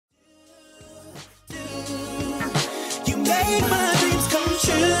make my dreams come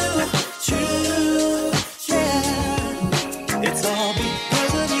true, true, yeah. It's all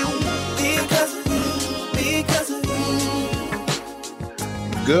because of you, because of you, because of you.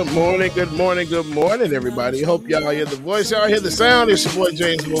 Good morning, everybody. Hope y'all hear the voice. Y'all hear the sound. It's your boy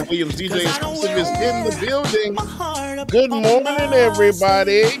James Williams. DJ Exclusive is in the building. Good morning,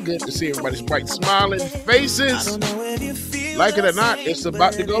 everybody. Good to see everybody's bright, smiling faces. Like it or not, it's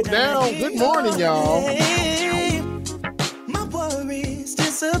about to go down. Good morning, y'all. My worries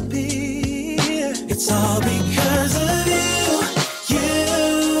disappear. It's all because of you,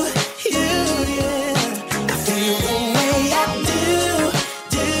 yeah. I feel the way I do.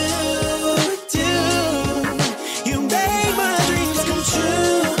 You make my dreams come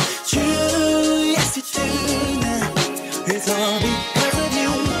true, yes you do. It's all because of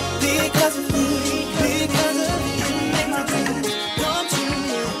you, because of you, because of you. Make my dreams come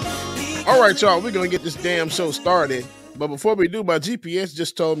true. All right, y'all, we're going to get this damn show started. But before we do, my GPS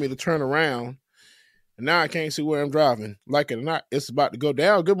just told me to turn around. And now I can't see where I'm driving. Like it or not, it's about to go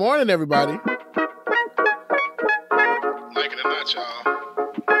down. Good morning, everybody. Like it or not, y'all.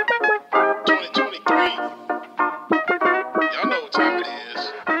 2023. Y'all know what time it is.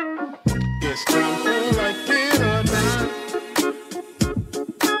 It's time for Like It or Not.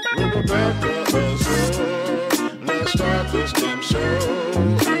 With Rebecca Azor. Let's start this damn show.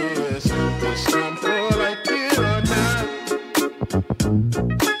 It's time for Like It or Not.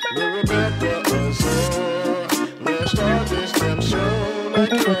 With Rebecca Azor. Let's start this damn show.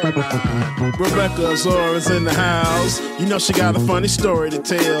 Like It or Not. Rebecca Azor is in the house. You know she got a funny story to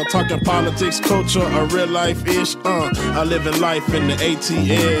tell. Talking politics, culture, or real life-ish. I live in life in the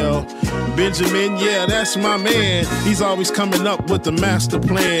ATL. Benjamin, yeah, that's my man. He's always coming up with the master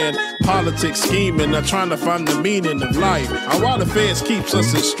plan. Politics, scheming, or trying to find the meaning of life. And while the feds keeps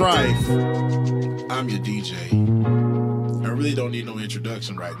us in strife. I'm your DJ. I really don't need no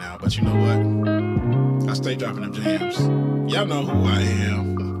introduction right now, but you know what? I stay dropping them jams. Y'all know who I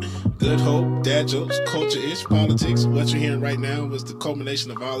am. Good hope, dad jokes, culture-ish, politics. What you're hearing right now was the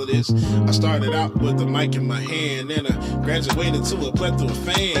culmination of all of this. I started out with the mic in my hand, then I graduated to a plethora of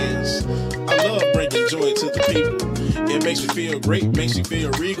fans. I love bringing joy to the people. It makes me feel great, makes me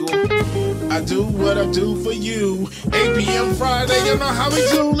feel regal. I do what I do for you. 8 p.m. Friday, you know how we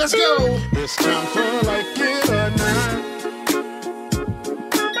do. Let's go. It's time for Like It or Not.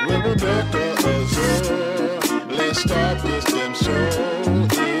 With Rebecca Azor. Let's start this damn show.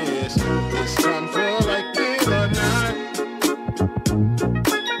 It's time for Like It or Not.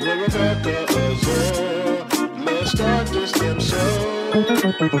 With Rebecca Azor. Let's start this damn show.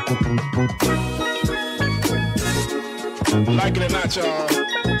 Like it or not, y'all.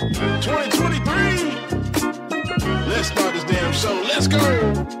 2023. Let's start this damn show. Let's go.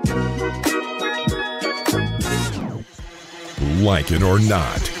 Like It or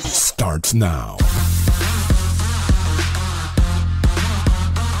Not starts now.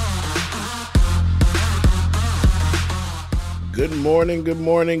 Good morning, good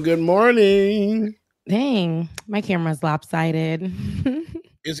morning, good morning. Dang, my camera's lopsided.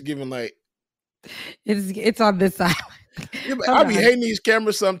 It's giving like It's on this side. yeah, but I be hating these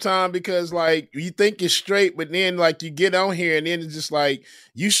cameras sometimes because like you think it's straight, but then like you get on here and then it's just like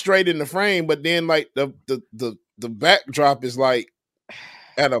you straight in the frame, but then like the backdrop is like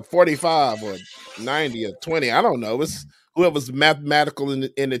at a 45 or 90 or 20. I don't know. It's whoever's mathematical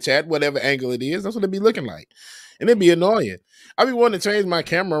in the chat, whatever angle it is, that's what it be looking like. And it'd be annoying. I be wanting to change my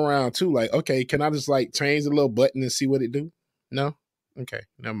camera around too. Like, okay, can I just like change the little button and see what it do? No? Okay,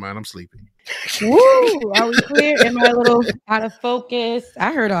 never mind. I'm sleeping. Woo! Are we clear? Am I a little out of focus?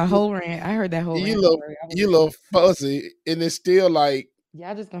 I heard a whole rant. I heard that whole You rant. little fuzzy, and it's still like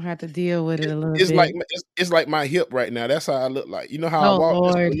Y'all just gonna have to deal with it a little it's bit. like it's like my hip right now. That's how I look like. You know how I walk.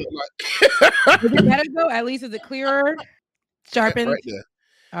 Lord. That's what I look like. Is it better though? At least is it clearer? Sharpened? Right there.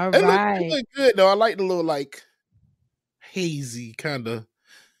 All It right. look good though. I like the little like hazy kind of.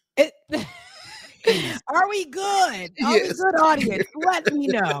 Are we good? Are Yes. we good, audience? Let me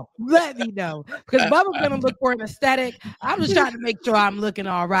know. Let me know. Because Bubba's gonna look for an aesthetic. I'm just trying to make sure I'm looking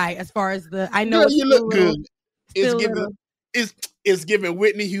all right as far as I know. Girl, you look good. It's giving. Little. It's giving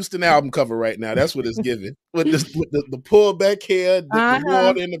Whitney Houston album cover right now. That's what it's giving with the pullback hair, the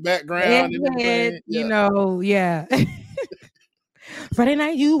water in the background, and everything. You know, yeah. Friday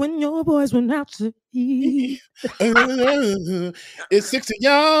night, you and your boys went out to eat. It's 6 of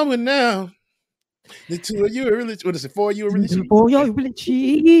y'all and now. The 2 of you are really, what is it, 4 of you are really cheap? 4 of you are really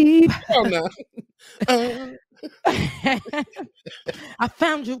cheap. Oh, no. I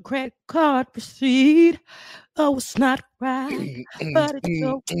found your credit card receipt. Oh, it's not right, but it's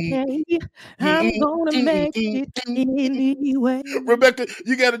okay. I'm gonna make it anyway. Rebecca,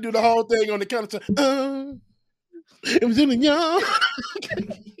 you got to do the whole thing on the count of time. It was in the young.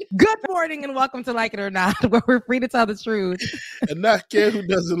 Good morning and welcome to Like It or Not, where we're free to tell the truth. And not care who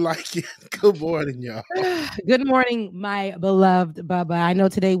doesn't like it. Good morning, y'all. Good morning, my beloved Bubba. I know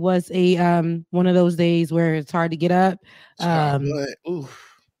today was a one of those days where it's hard to get up.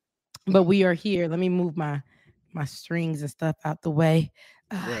 But we are here. Let me move my strings and stuff out the way.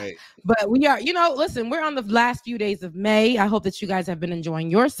 Right. But we are, listen, we're on the last few days of May. I hope that you guys have been enjoying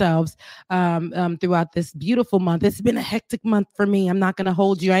yourselves throughout this beautiful month. It's been a hectic month for me. I'm not going to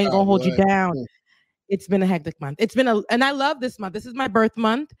hold you. I ain't going to hold you down. It's been a hectic month. And I love this month. This is my birth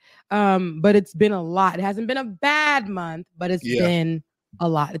month. But it's been a lot. It hasn't been a bad month, but it's been a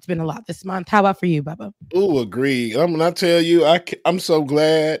lot. It's been a lot this month. How about for you, Bubba? Oh, agreed. I'm gonna tell you, I'm so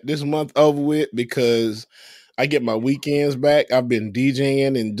glad this month over with because I get my weekends back. I've been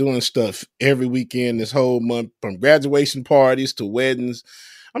DJing and doing stuff every weekend this whole month, from graduation parties to weddings.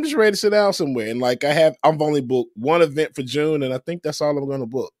 I'm just ready to sit down somewhere. And I've only booked one event for June, and I think that's all I'm gonna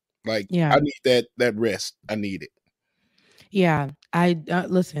book. I need that rest. I need it. Yeah,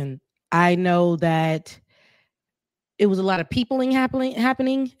 listen. I know that it was a lot of peopling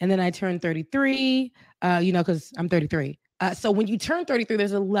happening, and then I turned 33. Because I'm 33. So when you turn 33,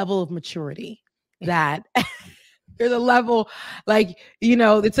 there's a level of maturity that there's a level,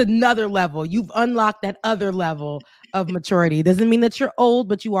 it's another level. You've unlocked that other level of maturity. Doesn't mean that you're old,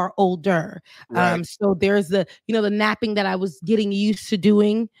 but you are older. Right. So there's the napping that I was getting used to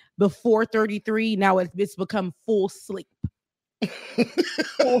doing before 33. Now it's become full sleep.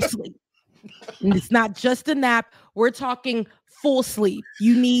 Full sleep. And it's not just a nap. We're talking full sleep.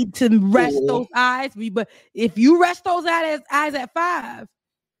 You need to rest those eyes. But if you rest those eyes at 5,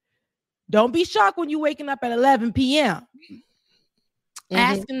 don't be shocked when you're waking up at 11 p.m.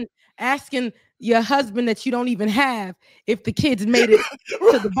 Asking your husband that you don't even have if the kids made it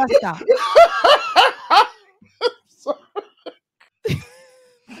to the bus stop.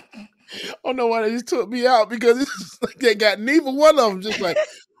 I don't know why they just took me out, because it's like they got neither one of them. Just like,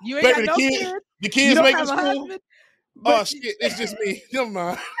 you ain't got no kids. The kids make it school. Husband, oh shit! It's just me. Never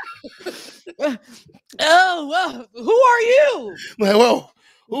mind. Oh, well, who are you? Like, whoa.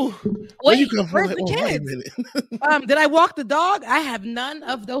 Ooh, wait, you come from? Where's the kids? Did I walk the dog? I have none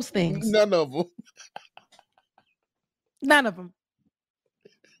of those things. None of them. None of them.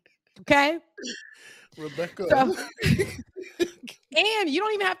 Okay, Rebecca. And you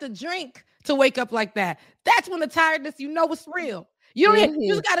don't even have to drink to wake up like that. That's when the tiredness, it's real. You don't.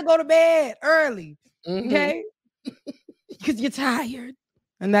 You just got to go to bed early, okay? Because you're tired.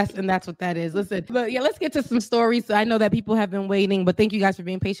 And that's what that is. Listen, but let's get to some stories. I know that people have been waiting, but thank you guys for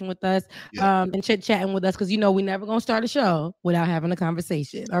being patient with us and chit-chatting with us, because we never gonna start a show without having a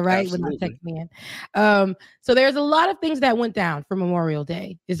conversation. All right, absolutely. Without texting in. So there's a lot of things that went down for Memorial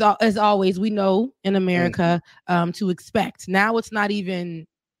Day. As always, we know in America to expect. Now it's not even.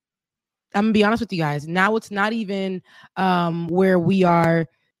 I'm gonna be honest with you guys. Now it's not even where we are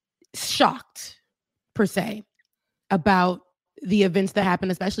shocked per se about the events that happen,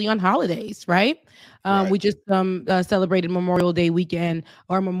 especially on holidays, right? We just celebrated Memorial Day weekend,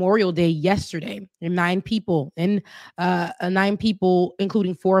 or Memorial Day yesterday, and 9 people,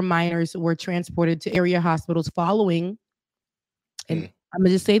 including 4 minors, were transported to area hospitals following, and I'm gonna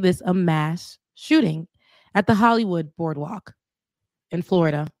just say this, a mass shooting at the Hollywood Boardwalk in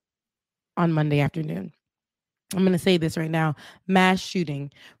Florida on Monday afternoon. I'm gonna say this right now, mass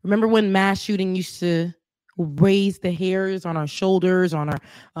shooting. Remember when mass shooting used to raise the hairs on our shoulders, on our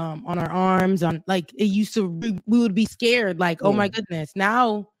arms, it used to, we would be scared, oh my goodness.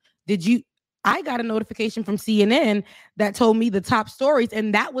 Now, I got a notification from CNN that told me the top stories,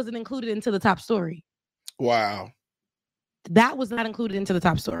 and that wasn't included into the top story. Wow. That was not included into the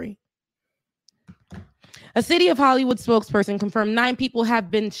top story. A City of Hollywood spokesperson confirmed 9 people have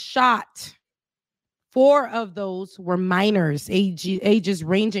been shot. 4 of those were minors, ages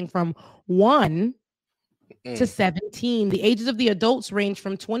ranging from 1 to 17. The ages of the adults range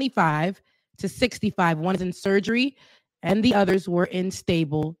from 25 to 65. One is in surgery, and the others were in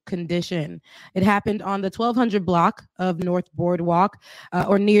stable condition. It happened on the 1200 block of North Boardwalk,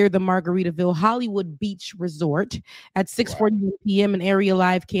 or near the Margaritaville Hollywood Beach Resort. At 6:40 p.m., an area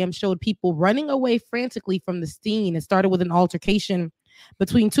live cam showed people running away frantically from the scene. It started with an altercation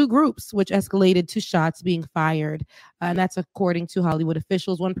between 2 groups, which escalated to shots being fired. And that's according to Hollywood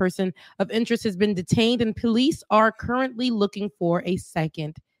officials. 1 person of interest has been detained, and police are currently looking for a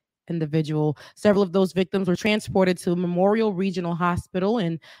second individual. Several of those victims were transported to Memorial Regional Hospital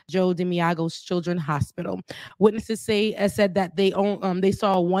and Joe DiMaggio's Children's Hospital. Witnesses said that they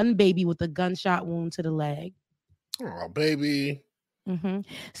saw one baby with a gunshot wound to the leg. Oh, baby.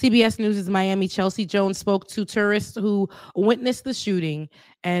 CBS News' Miami Chelsea Jones spoke to tourists who witnessed the shooting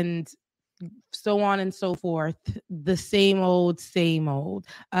and so on and so forth. The same old.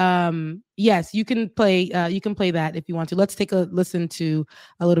 Yes, you can play that if you want to. Let's take a listen to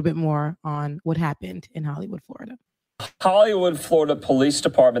a little bit more on what happened in Hollywood, Florida. Hollywood, Florida Police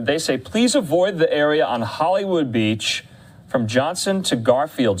Department, they say please avoid the area on Hollywood Beach from Johnson to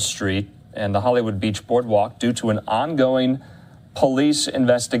Garfield Street and the Hollywood Beach Boardwalk due to an ongoing police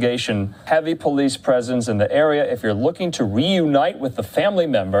investigation. Heavy police presence in the area. If you're looking to reunite with a family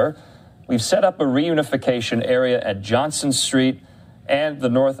member, we've set up a reunification area at Johnson Street and the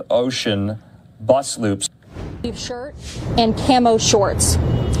North Ocean bus loops. Shirt and camo shorts.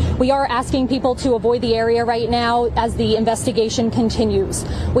 We are asking people to avoid the area right now as the investigation continues.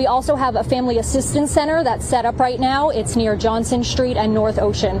 We also have a family assistance center that's set up right now. It's near Johnson Street and North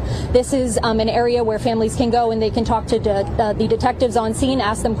Ocean. This is an area where families can go and they can talk to the detectives on scene,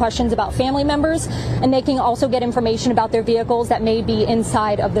 ask them questions about family members, and they can also get information about their vehicles that may be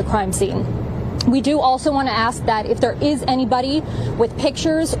inside of the crime scene. We do also want to ask that if there is anybody with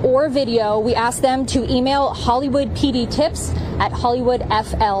pictures or video, we ask them to email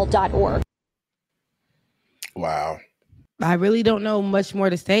HollywoodPDtips@hollywoodfl.org. Wow. I really don't know much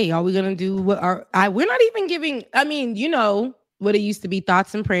more to say. Are we going to do we're not even giving, you know what it used to be,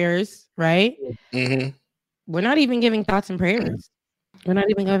 thoughts and prayers, right? Mm-hmm. We're not even giving thoughts and prayers. We're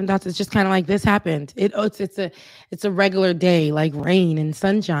not even giving thoughts. It's just kind of like this happened. It's a regular day, like rain and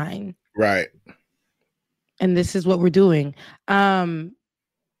sunshine. Right. And this is what we're doing. I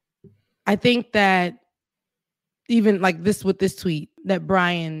think that even like this with this tweet that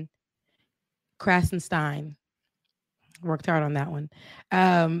Brian Krasenstein worked hard on that one,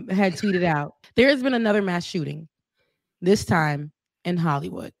 had tweeted out. There has been another mass shooting, this time in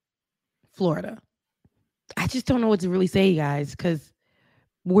Hollywood, Florida. I just don't know what to really say, guys, because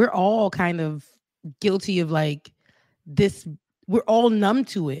we're all kind of guilty of like this. We're all numb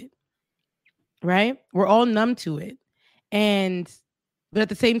to it. Right? We're all numb to it. But at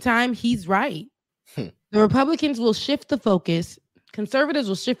the same time, he's right. The Republicans will shift the focus. Conservatives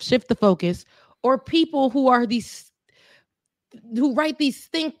will shift the focus, or people who write these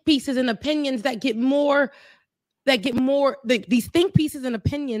think pieces and opinions these think pieces and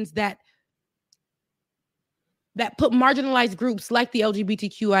opinions that put marginalized groups like the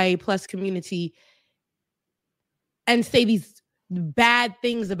LGBTQIA plus community and say these bad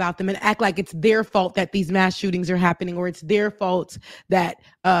things about them and act like it's their fault that these mass shootings are happening, or it's their fault that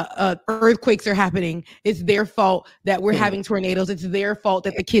earthquakes are happening. It's their fault that we're having tornadoes. It's their fault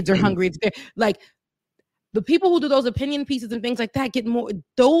that the kids are hungry. It's like the people who do those opinion pieces and things like that get more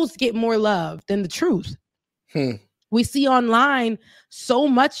love than the truth. We see online so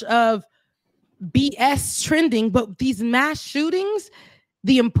much of BS trending, but these mass shootings,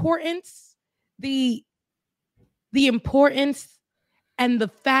 the importance and the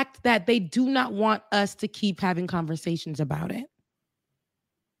fact that they do not want us to keep having conversations about it.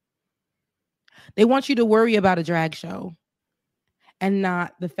 They want you to worry about a drag show and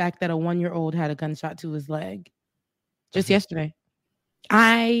not the fact that a 1-year-old had a gunshot to his leg just yesterday.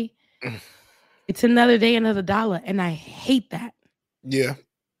 It's another day, another dollar, and I hate that. Yeah,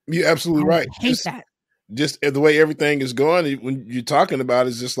 you're absolutely right. I hate that. Just the way everything is going, when you're talking about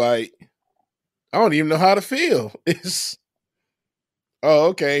it's just like, I don't even know how to feel. Oh,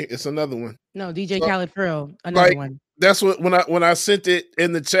 okay. It's another one. No, DJ Khaled for real. Another one. That's what when I sent it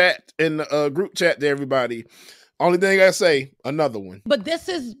in the chat, in the group chat to everybody, only thing I say, another one. But this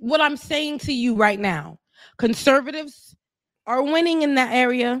is what I'm saying to you right now. Conservatives are winning in that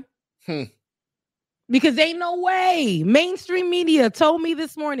area. Because ain't no way. Mainstream media told me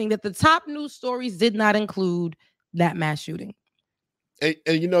this morning that the top news stories did not include that mass shooting.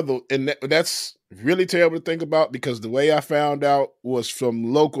 And you know, that's really terrible to think about, because the way I found out was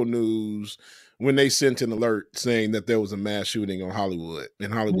from local news when they sent an alert saying that there was a mass shooting in Hollywood,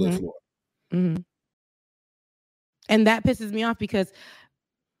 Florida. Mm-hmm. And that pisses me off because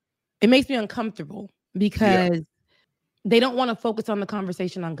it makes me uncomfortable, because they don't want to focus on the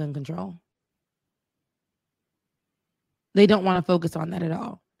conversation on gun control. They don't want to focus on that at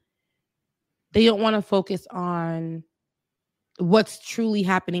all. They don't want to focus on what's truly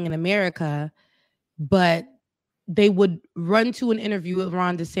happening in America, but they would run to an interview with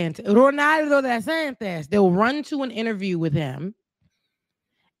Ronaldo DeSantis. They'll run to an interview with him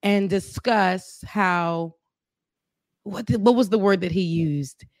and discuss how, what was the word that he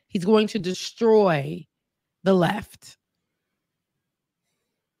used? He's going to destroy the left.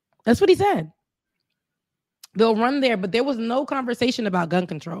 That's what he said. They'll run there, but there was no conversation about gun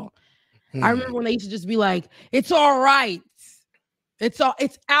control. I remember when they used to just be like, it's all right. It's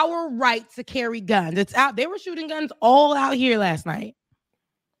our right to carry guns. It's out. They were shooting guns all out here last night.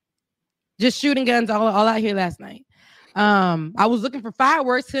 Just shooting guns all out here last night. I was looking for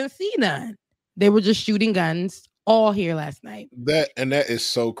fireworks, couldn't see none. They were just shooting guns all here last night. That is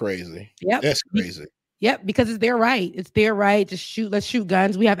so crazy. Yep. That's crazy. Yep, because it's their right. It's their right to shoot. Let's shoot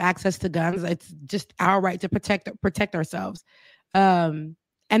guns. We have access to guns. It's just our right to protect ourselves. And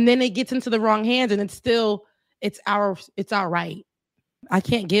then it gets into the wrong hands, and it's our right. I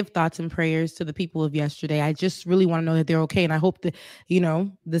can't give thoughts and prayers to the people of yesterday. I just really want to know that they're okay, and I hope that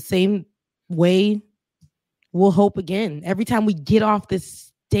the same way we'll hope again every time we get off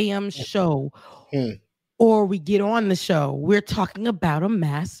this damn show or we get on the show. We're talking about a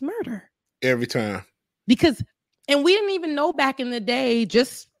mass murder every time. Because, and we didn't even know back in the day,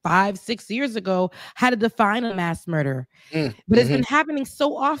 just 5-6 years ago, how to define a mass murder. But it's been happening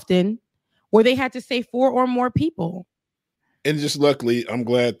so often where they had to say 4 or more people. And just luckily, I'm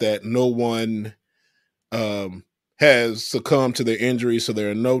glad that no one has succumbed to their injuries, so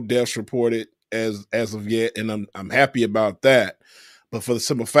there are no deaths reported as of yet, and I'm happy about that. But for the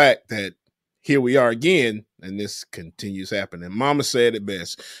simple fact that here we are again, and this continues happening. Mama said it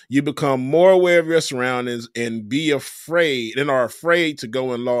best. You become more aware of your surroundings and are afraid to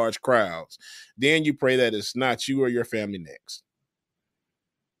go in large crowds. Then you pray that it's not you or your family next.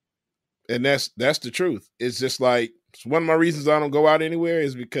 And that's the truth. It's just like, it's one of my reasons I don't go out anywhere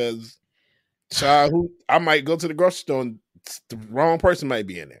is because I might go to the grocery store and the wrong person might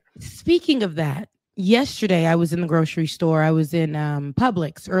be in there. Speaking of that, yesterday I was in the grocery store. I was in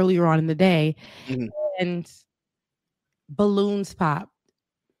Publix earlier on in the day, and balloons popped.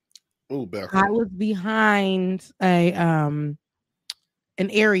 Oh, I was behind an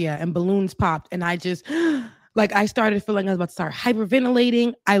area and balloons popped, and I just I started feeling I was about to start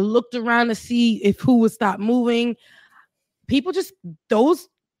hyperventilating. I looked around to see if who would stop moving. Those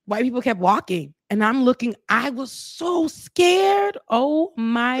white people kept walking, and I'm looking. I was so scared. Oh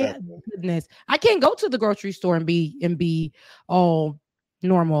my goodness! I can't go to the grocery store and be all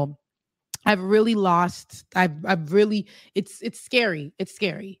normal. I've really lost. It's scary. It's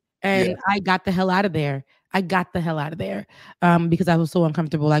scary. And I got the hell out of there. Because I was so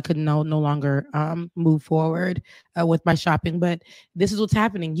uncomfortable. I could no longer move forward with my shopping. But this is what's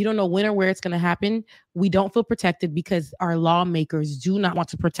happening. You don't know when or where it's going to happen. We don't feel protected because our lawmakers do not want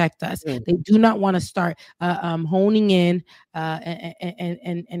to protect us. They do not want to start honing in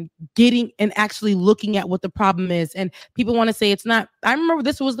and getting and actually looking at what the problem is. And people want to say it's not. I remember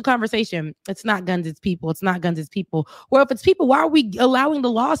this was the conversation. It's not guns, it's people. It's not guns, it's people. Well, if it's people, why are we allowing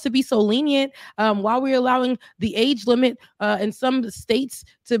the laws to be so lenient? Why are we allowing the age limit in some states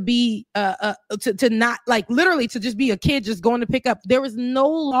to be to not literally to just be a kid just going to pick up? There is no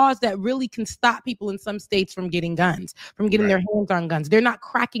laws that really can stop people in some states from getting guns, from getting their hands on guns. They're not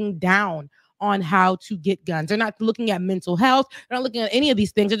cracking down on how to get guns. They're not looking at mental health. They're not looking at any of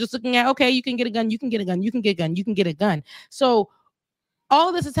these things. They're just looking at, okay, you can get a gun, you can get a gun, you can get a gun, you can get a gun. So all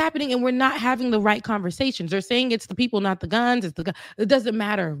of this is happening and we're not having the right conversations. They're saying it's the people, not the guns. It's the gun. It doesn't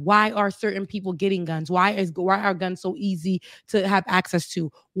matter. Why are certain people getting guns? Why are guns so easy to have access to?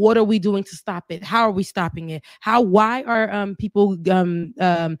 What are we doing to stop it? How are we stopping it? Why are people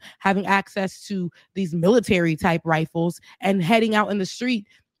having access to these military type rifles and heading out in the street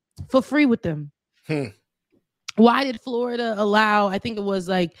for free with them? Why did Florida allow, I think it was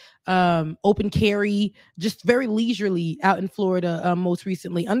open carry, just very leisurely out in Florida most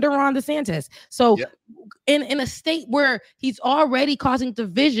recently under Ron DeSantis? So in a state where he's already causing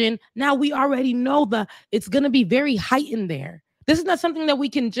division, now we already know it's going to be very heightened there. This is not something that we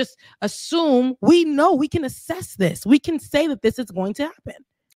can just assume. We know we can assess this. We can say that this is going to happen.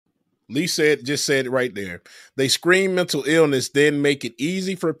 Lee just said it right there. They scream mental illness, then make it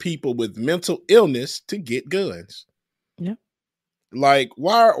easy for people with mental illness to get guns. Yeah. Why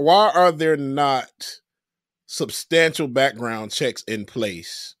are there not substantial background checks in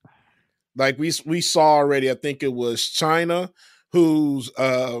place? We saw already, I think it was China, who's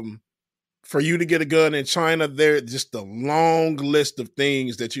for you to get a gun in China, there's just a long list of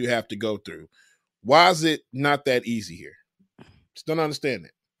things that you have to go through. Why is it not that easy here? Just don't understand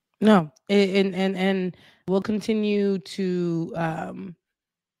it. No, and we'll continue to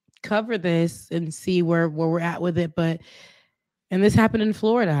cover this and see where we're at with it. And this happened in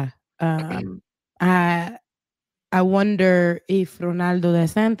Florida. I wonder if Ronaldo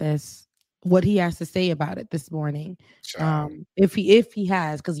DeSantis what he has to say about it this morning. Child. If he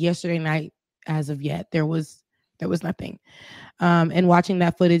has, because yesterday night, as of yet, there was nothing. And watching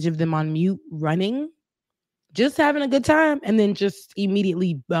that footage of them on mute running, just having a good time, and then just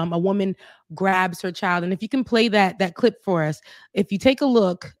immediately a woman grabs her child. And if you can play that clip for us, if you take a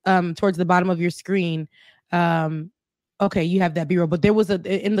look towards the bottom of your screen, okay, you have that B-roll, but there was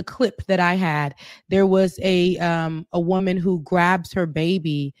in the clip that I had, there was a woman who grabs her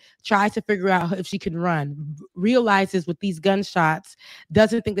baby, tries to figure out if she can run, realizes with these gunshots,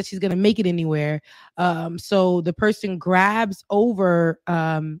 doesn't think that she's going to make it anywhere. So the person grabs over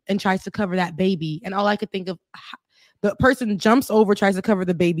and tries to cover that baby. And all I could think of, the person jumps over, tries to cover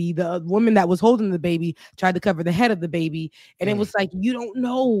the baby. The woman that was holding the baby tried to cover the head of the baby. And it was like, you don't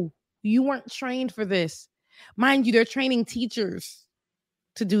know. You weren't trained for this. Mind you, they're training teachers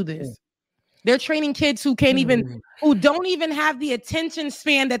to do this. They're training kids who who don't even have the attention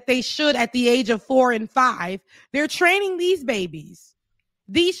span that they should at the age of 4 and 5. They're training these babies,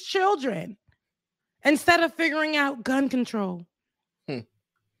 these children, instead of figuring out gun control.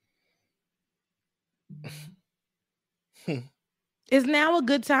 Is now a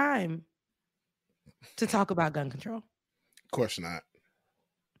good time to talk about gun control? Of course not.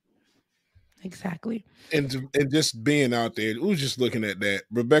 Exactly. And just being out there, who's just looking at that.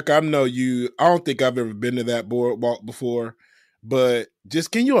 Rebecca, I know you, I don't think I've ever been to that boardwalk before, but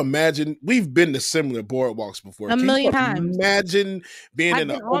just can you imagine, we've been to similar boardwalks before. A million times. Imagine being in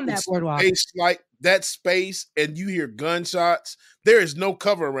an open that boardwalk space like that space and you hear gunshots. There is no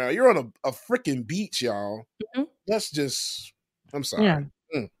cover around. You're on a freaking beach, y'all. That's just, I'm sorry. Yeah.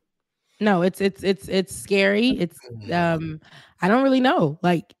 No, it's scary. It's I don't really know.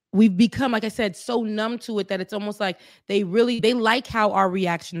 Like, we've become, like I said, so numb to it that it's almost like they like how our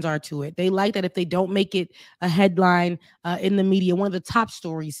reactions are to it. They like that if they don't make it a headline in the media, one of the top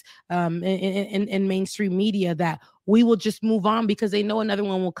stories in mainstream media, that we will just move on because they know another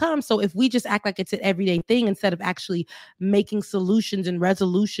one will come. So if we just act like it's an everyday thing instead of actually making solutions and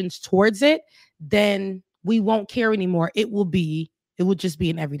resolutions towards it, then we won't care anymore. It will just be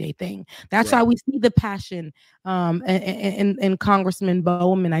an everyday thing. That's why we see the passion in Congressman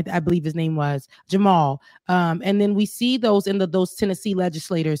Bowman, I believe his name was Jamal. And then we see those in those Tennessee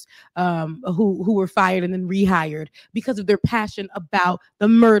legislators who were fired and then rehired because of their passion about the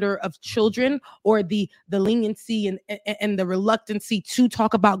murder of children, or the leniency and the reluctancy to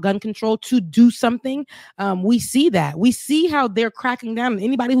talk about gun control, to do something. We see that. We see how they're cracking down on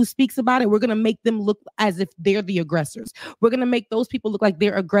anybody who speaks about it. We're going to make them look as if they're the aggressors. We're going to make those people look like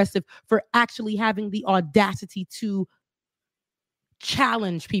they're aggressive for actually having the audacity to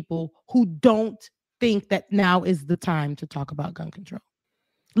challenge people who don't think that now is the time to talk about gun control.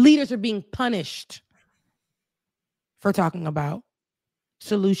 Leaders are being punished for talking about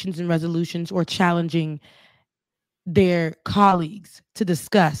solutions and resolutions or challenging their colleagues to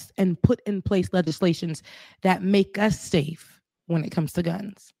discuss and put in place legislations that make us safe when it comes to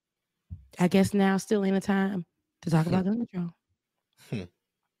guns. I guess now still ain't a time to talk about gun control.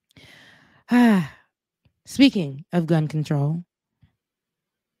 Speaking of gun control,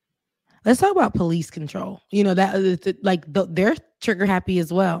 let's talk about police control. You know, they're trigger happy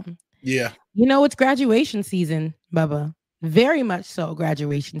as well. Yeah. You know, it's graduation season, Bubba. Very much so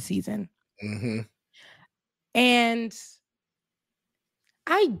graduation season. And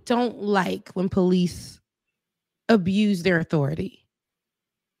I don't like when police abuse their authority.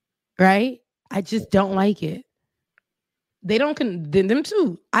 Right? I just don't like it. They don't condemn them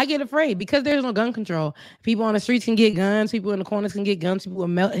too. I get afraid because there's no gun control. People on the streets can get guns. People in the corners can get guns. People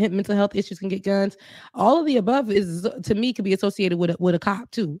with mental health issues can get guns. All of the above is, to me, could be associated with a cop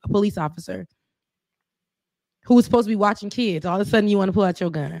too, a police officer who was supposed to be watching kids. All of a sudden, you want to pull out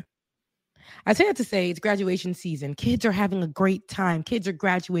your gun. I say that to say it's graduation season. Kids are having a great time. Kids are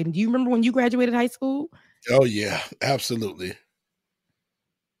graduating. Do you remember when you graduated high school? Oh yeah, absolutely.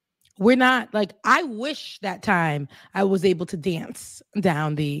 We're not like, I wish that time I was able to dance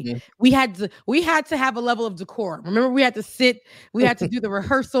down we had to have a level of decorum. Remember, we had to sit, we had to do the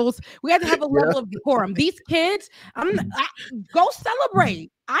rehearsals. We had to have a level of decorum. These kids, go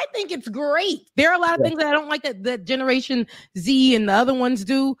celebrate. I think it's great. There are a lot of things that I don't like that Generation Z and the other ones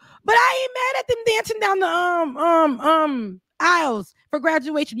do, but I ain't mad at them dancing down the aisles for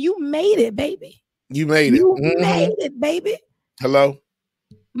graduation. You made it, baby. You made it. You made it, baby. Hello.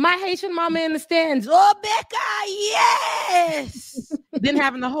 My Haitian mama in the stands. Oh, Becca, yes. Then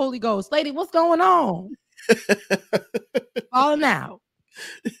having the Holy Ghost. Lady, what's going on? Falling out.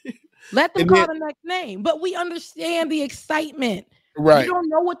 Let them call the next name. But we understand the excitement. Right. You don't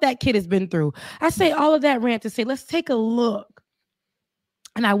know what that kid has been through. I say all of that rant to say, let's take a look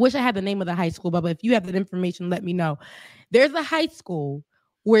and I wish I had the name of the high school, but if you have that information, let me know. There's a high school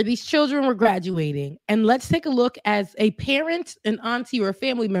where these children were graduating. And let's take a look as a parent, an auntie, or a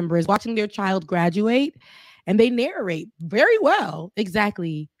family member is watching their child graduate, and they narrate very well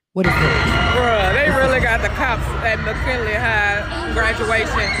exactly what is going on. Bruh, they really got the cops at McKinley High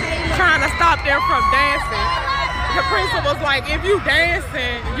graduation trying to stop them from dancing. The principal's like, if you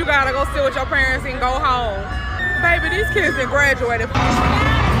dancing, you gotta go sit with your parents and go home. Baby, these kids done graduated.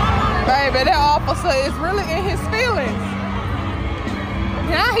 Baby, that officer is really in his feelings.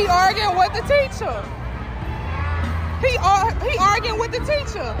 Now he arguing with the teacher. He arguing with the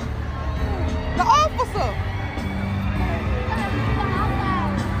teacher. The officer.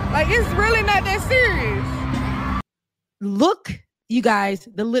 Like, it's really not that serious. Look, you guys,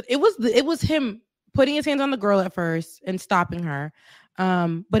 it was him putting his hands on the girl at first and stopping her.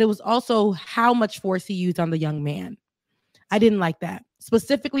 But it was also how much force he used on the young man. I didn't like that.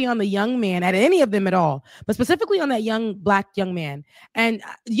 Specifically on the young man, at any of them at all, but specifically on that black young man. And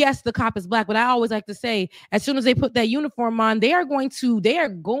yes, the cop is black, but I always like to say, as soon as they put that uniform on, they are going to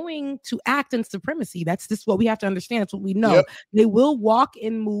act in supremacy. That's just what we have to understand. That's what we know. Yep. They will walk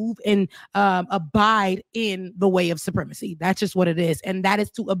and move and abide in the way of supremacy. That's just what it is. And that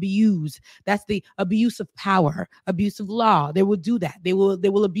is to abuse. That's the abuse of power, abuse of law. They will do that. They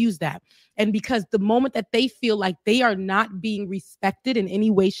will abuse that. And because the moment that they feel like they are not being respected in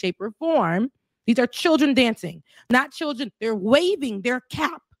any way, shape, or form, these are children dancing, not children. They're waving their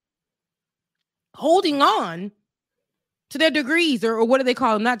cap, holding on to their degrees, or what do they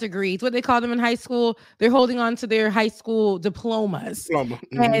call them? Not degrees. What do they call them in high school? They're holding on to their high school diplomas.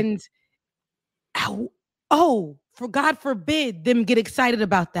 Mm-hmm. And for God forbid them get excited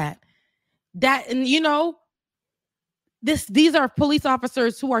about that. And you know, these are police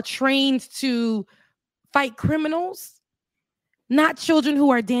officers who are trained to fight criminals, not children who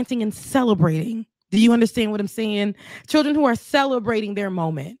are dancing and celebrating. Do you understand what I'm saying? Children who are celebrating their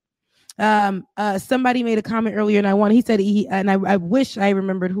moment. Somebody made a comment earlier, and I wish I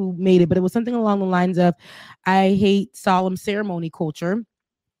remembered who made it, but it was something along the lines of, I hate solemn ceremony culture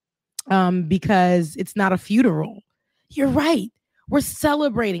because it's not a funeral. You're right. We're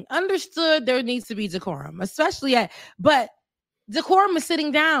celebrating. Understood, there needs to be decorum, but decorum is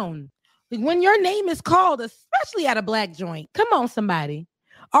sitting down. Like when your name is called, especially at a black joint. Come on, somebody.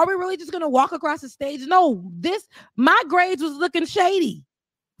 Are we really just going to walk across the stage? No, my grades was looking shady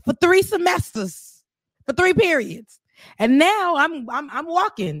for 3 semesters, for 3 periods. And now I'm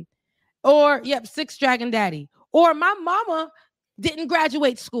walking. Or, 6 Dragon Daddy. Or my mama didn't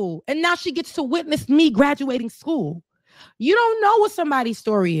graduate school, and now she gets to witness me graduating school. You don't know what somebody's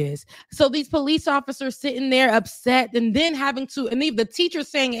story is. So these police officers sitting there upset, and then and the teacher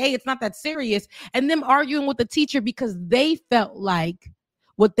saying, hey, it's not that serious, and them arguing with the teacher because they felt like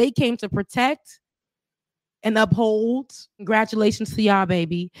what they came to protect and uphold. Congratulations to y'all,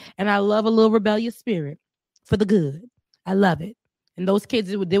 baby. And I love a little rebellious spirit for the good. I love it. And those kids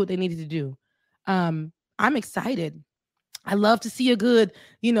did what they needed to do. I'm excited. I love to see a good,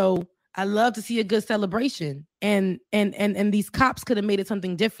 celebration. And these cops could have made it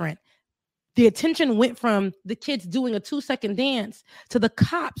something different. The attention went from the kids doing a 2-second dance to the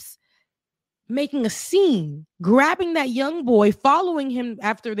cops making a scene, grabbing that young boy, following him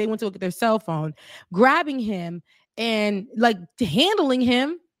after they went to look at their cell phone, grabbing him and handling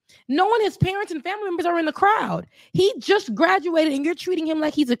him, knowing his parents and family members are in the crowd. He just graduated and you're treating him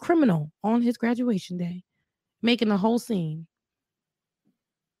like he's a criminal on his graduation day, making the whole scene.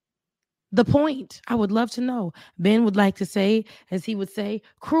 The point, I would love to know. Ben would like to say, as he would say,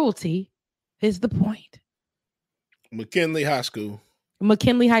 cruelty is the point. McKinley High School.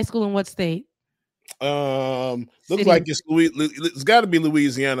 McKinley High School in what state? Looks like it's got to be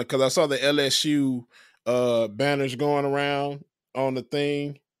Louisiana, because I saw the LSU banners going around on the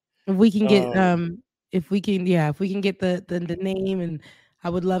thing. If we can get the name, and I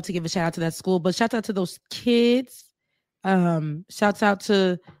would love to give a shout out to that school. But shout out to those kids. Shouts out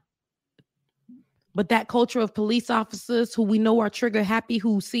to. But that culture of police officers who we know are trigger happy,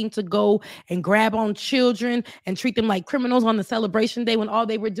 who seem to go and grab on children and treat them like criminals on the celebration day when all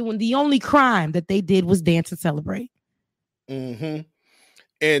they were doing, the only crime that they did was dance and celebrate. Mm-hmm.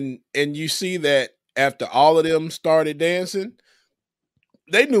 And you see that after all of them started dancing,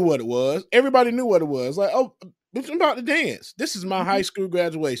 they knew what it was. Everybody knew what it was. Like, oh, I'm about to dance. This is my high school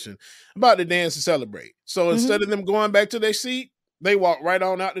graduation. I'm about to dance and celebrate. So instead of them going back to their seat, they walk right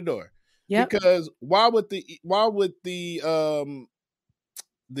on out the door. Yep. Because why would the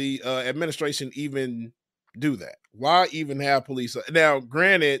administration even do that? Why even have police? Now,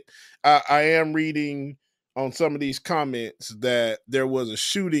 granted, I am reading on some of these comments that there was a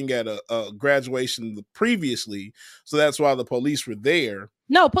shooting at a graduation previously, so that's why the police were there.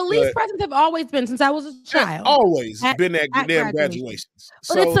 No, police presence have always been since I was a child. Always been at damn graduations.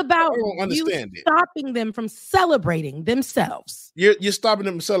 But so it's about I don't understand you stopping them from celebrating themselves. You're stopping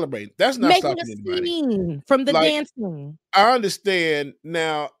them from celebrating. That's not making stopping a anybody scene from the dancing. I understand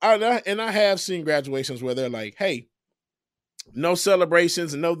now. I have seen graduations where they're like, "Hey, no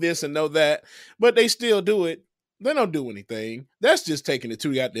celebrations and no this and no that," but they still do it. They don't do anything. That's just taking it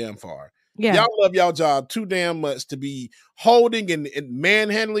too goddamn far. Yeah. Y'all love y'all job too damn much to be holding and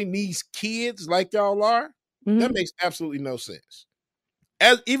manhandling these kids like y'all are. Mm-hmm. That makes absolutely no sense.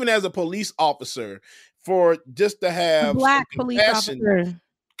 Even as a police officer, for just to have a Black police officer.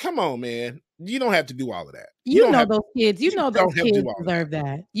 Come on, man. You don't have to do all of that. You know those kids. You know those kids deserve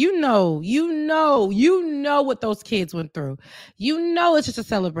that. You know what those kids went through. You know it's just a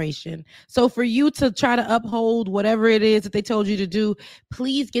celebration. So for you to try to uphold whatever it is that they told you to do,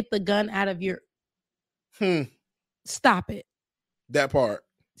 please get the gun out of your. Stop it. That part.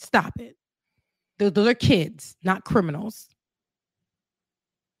 Stop it. Those are kids, not criminals.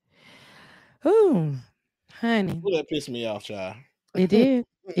 Ooh, honey. Well, that pissed me off, child. It did.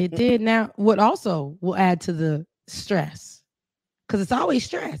 It did. Now, what also will add to the stress, because it's always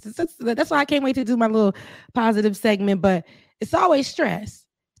stress. That's why I can't wait to do my little positive segment, but it's always stress.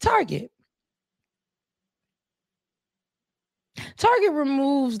 Target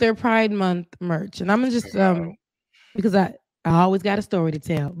removes their Pride Month merch, and I'm just because I always got a story to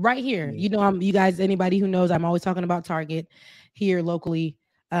tell right here. You know, you guys, anybody who knows, I'm always talking about Target here locally,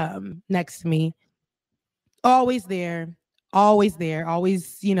 next to me. Always there, always,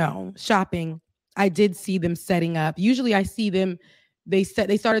 shopping. I did see them setting up. Usually I see them, they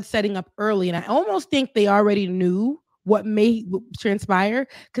started setting up early, and I almost think they already knew what may transpire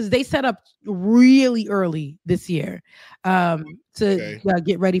because they set up really early this year to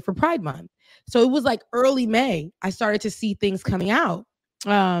get ready for Pride Month. So it was like early May, I started to see things coming out.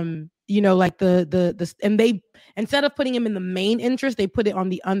 Like the and they, instead of putting them in the main entrance, they put it on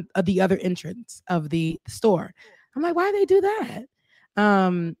the other entrance of the store. I'm like, why they do that?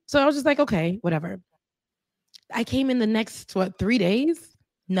 So I was just like, okay, whatever. I came in the next 3 days,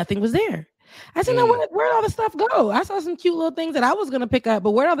 nothing was there. I said, no, where'd all the stuff go? I saw some cute little things that I was gonna pick up,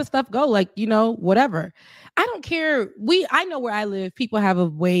 but where'd all the stuff go? Like, whatever. I don't care. I know where I live. People have a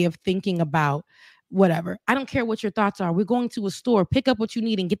way of thinking about whatever. I don't care what your thoughts are. We're going to a store, pick up what you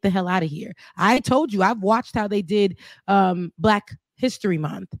need and get the hell out of here. I told you, I've watched how they did Black History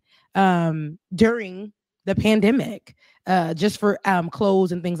Month during the pandemic, just for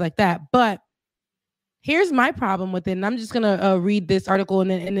clothes and things like that. But here's my problem with it, and I'm just gonna read this article and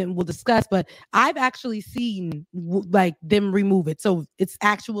then we'll discuss. But I've actually seen them remove it, so it's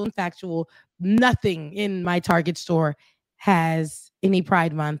actual and factual. Nothing in my Target store has any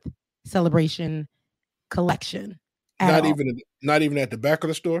Pride Month celebration collection. Not even at the back of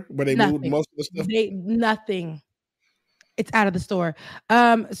the store where they moved most of the stuff. Nothing. It's out of the store.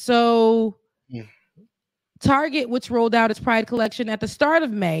 Target, which rolled out its Pride collection at the start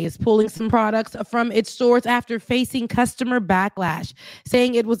of May, is pulling some products from its stores after facing customer backlash,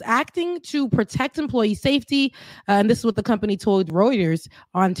 saying it was acting to protect employee safety. And this is what the company told Reuters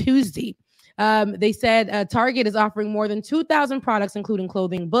on Tuesday. They said Target is offering more than 2,000 products, including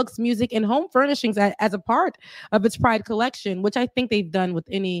clothing, books, music, and home furnishings as a part of its Pride collection, which I think they've done with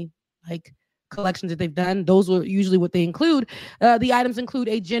any collections that they've done. Those were usually what they include. The items include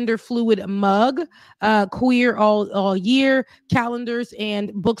a gender fluid mug, queer all year, calendars,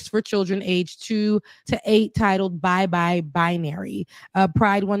 and books for children aged 2 to 8 titled Bye Bye Binary,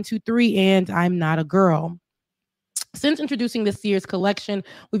 Pride 123, and I'm Not a Girl. Since introducing this year's collection,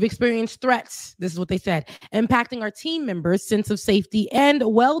 we've experienced threats, this is what they said, impacting our team members' sense of safety and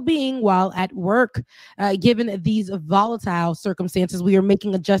well-being while at work. Given these volatile circumstances, we are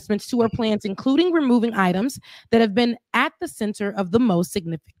making adjustments to our plans, including removing items that have been at the center of the most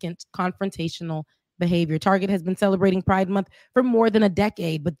significant confrontational behavior. Target has been celebrating Pride Month for more than a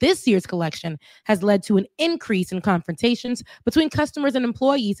decade, but this year's collection has led to an increase in confrontations between customers and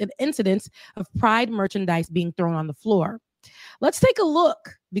employees and incidents of Pride merchandise being thrown on the floor. Let's take a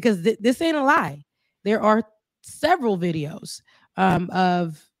look, because this ain't a lie. There are several videos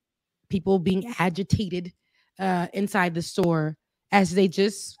of people being agitated inside the store as they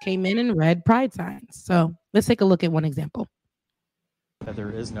just came in and read Pride signs. So let's take a look at one example. There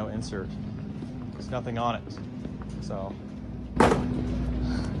is no insert. There's nothing on it. So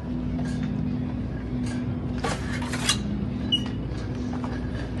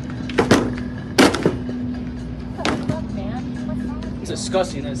it's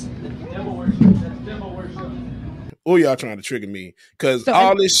disgusting. That's devil worship. That's devil worship. Or y'all trying to trigger me? Because So-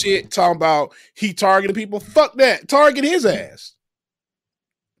 all this shit talking about he targeting people. Fuck that. Target his ass.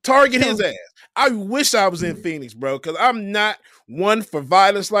 Target his ass. I wish I was in Phoenix, bro, because I'm not one for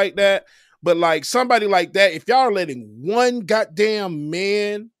violence like that. But like somebody like that, if y'all are letting one goddamn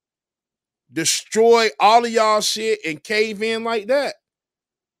man destroy all of y'all shit and cave in like that,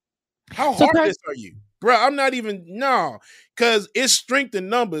 how heartless are you? Bro, I'm not even, no, because it's strength in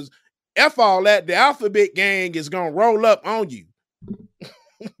numbers. F all that, the Alphabet Gang is going to roll up on you.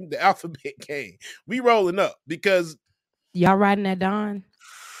 The Alphabet Gang. We rolling up because. Y'all riding at dawn?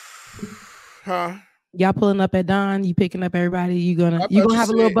 Huh? Y'all pulling up at dawn? You picking up everybody? You gonna have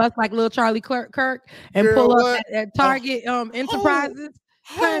a little bus like little Charlie Kirk and pull up at Target Enterprises?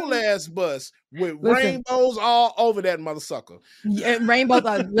 Whole ass bus with rainbows all over that motherfucker. Yeah, rainbows.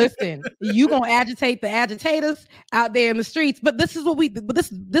 Listen, you gonna agitate the agitators out there in the streets. But this is what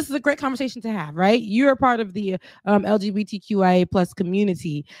this is a great conversation to have, right? You're a part of the LGBTQIA plus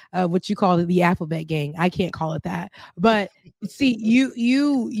community, what you call the Alphabet Gang. I can't call it that, but see,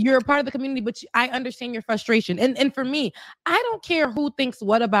 you're a part of the community. But I understand your frustration, and for me, I don't care who thinks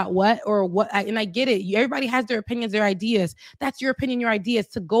what about what or what. And I get it. Everybody has their opinions, their ideas. That's your opinion, your ideas.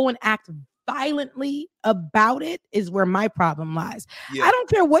 To go and act violently about it is where my problem lies. Yeah. I don't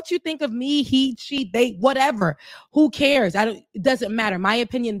care what you think of me, he, she, they, whatever. Who cares? It doesn't matter. My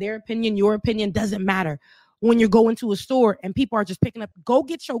opinion, their opinion, your opinion doesn't matter. When you're going to a store and people are just picking up, go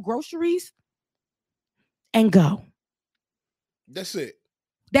get your groceries and go. That's it.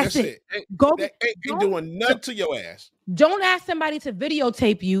 That's it. Ain't doing nothing to your ass. Don't ask somebody to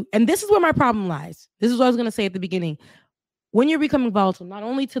videotape you. And this is where my problem lies. This is what I was going to say at the beginning. When you're becoming volatile, not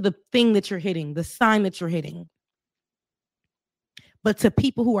only to the thing that you're hitting, the sign that you're hitting, but to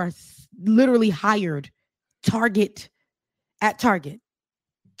people who are literally hired, Target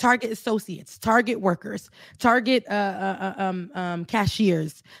associates, Target workers, Target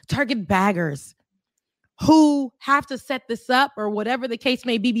cashiers, Target baggers, who have to set this up or whatever the case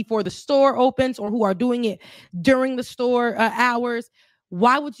may be before the store opens, or who are doing it during the store hours.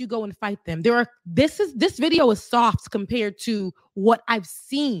 Why would you go and fight them? This video is soft compared to what I've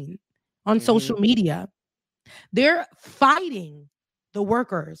seen on social media. They're fighting the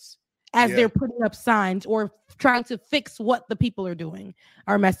workers as they're putting up signs or trying to fix what the people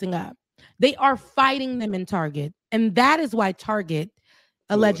are messing up. They are fighting them in Target. And that is why Target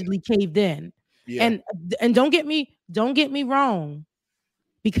allegedly caved in. Yeah. And don't get me wrong,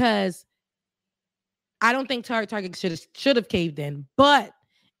 because I don't think Target should have caved in, but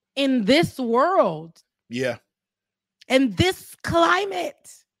in this world, in this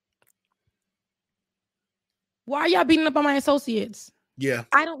climate, why are y'all beating up on my associates? Yeah,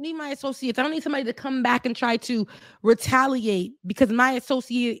 I don't need my associates. I don't need somebody to come back and try to retaliate because my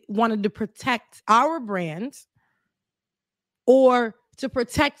associate wanted to protect our brand or to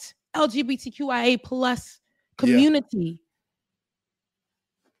protect LGBTQIA plus community.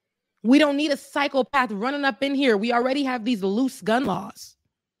 We don't need a psychopath running up in here. We already have these loose gun laws.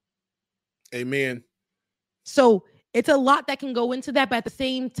 Amen. So it's a lot that can go into that, but at the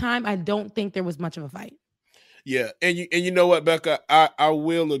same time, I don't think there was much of a fight. Yeah, and you know what, Becca, I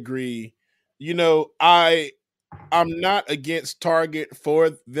will agree. You know, I'm not against Target for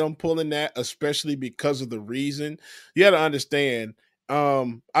them pulling that, especially because of the reason. You got to understand.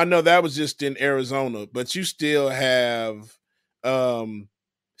 I know that was just in Arizona, but you still have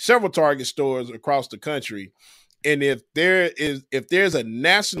several Target stores across the country. And if there's a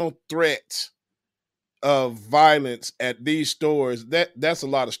national threat of violence at these stores, that's a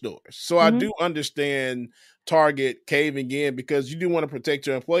lot of stores. So I do understand Target caving in because you do want to protect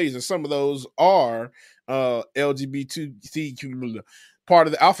your employees, and some of those are LGBTQ part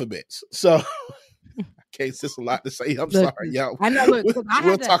of the alphabets. So case it's a lot to say. I'm sorry, y'all. I know.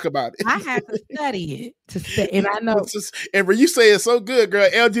 We'll talk about it. I had to study it to say, and I know. And when you say it's so good, girl,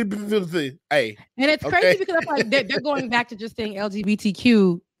 LGBT. Hey, and it's crazy because I'm like they're going back to just saying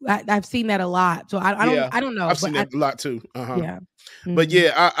LGBTQ. I've seen that a lot, so I don't know. I've seen that a lot too. Yeah, but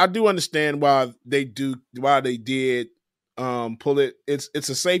yeah, I do understand why they did pull it. It's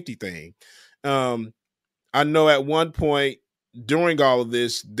a safety thing. I know at one point during all of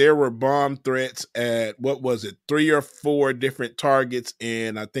this, there were bomb threats at 3 or 4 different targets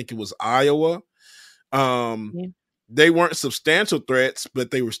in, I think it was Iowa. They weren't substantial threats,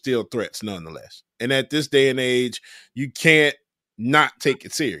 but they were still threats nonetheless. And at this day and age, you can't not take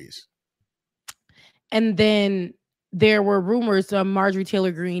it serious. And then there were rumors Marjorie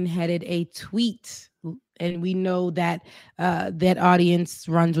Taylor Greene headed a tweet and we know that that audience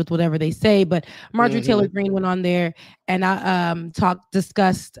runs with whatever they say. But Marjorie Taylor Greene went on there and I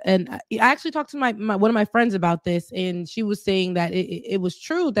discussed, and I actually talked to my one of my friends about this, and she was saying that it was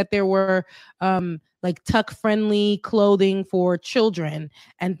true that there were like tuck friendly clothing for children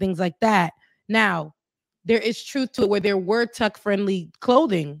and things like that. Now, there is truth to it where there were tuck friendly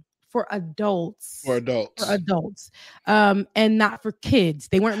clothing for adults. And not for kids.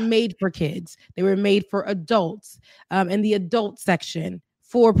 They weren't made for kids. They were made for adults in the adult section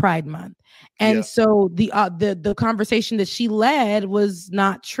for Pride Month. And so the conversation that she led was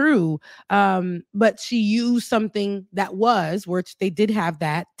not true. But she used something that was, which they did have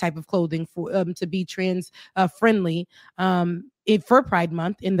that type of clothing for to be trans friendly for Pride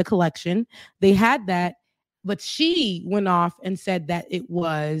Month in the collection. They had that. But she went off and said that it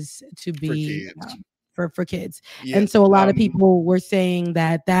was to be for kids. Yeah. And so a lot of people were saying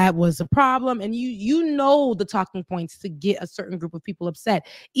that that was a problem. And you know the talking points to get a certain group of people upset,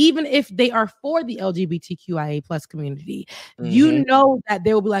 even if they are for the LGBTQIA plus community. You know that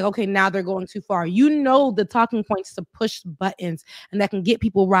they will be like, okay, now they're going too far. You know the talking points to push buttons and that can get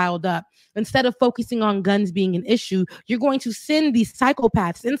people riled up. Instead of focusing on guns being an issue, you're going to send these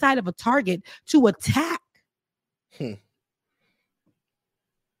psychopaths inside of a Target to attack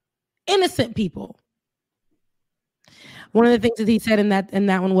innocent people. One of the things that he said in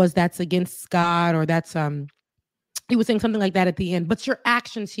that one was that's against God, or that's he was saying something like that at the end. But your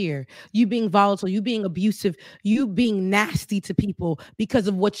actions here, you being volatile, you being abusive, you being nasty to people because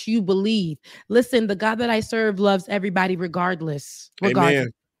of what you believe. Listen, the God that I serve loves everybody regardless.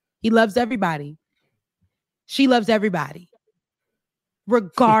 Amen. He loves everybody. She loves everybody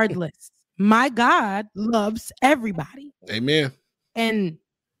regardless. My God loves everybody. Amen. And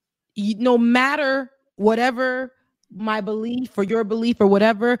no matter whatever my belief or your belief or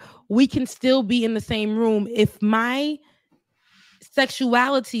whatever, we can still be in the same room. If my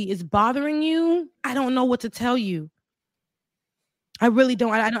sexuality is bothering you, I don't know what to tell you. I really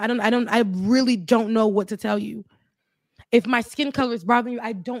don't. I really don't know what to tell you. If my skin color is bothering you,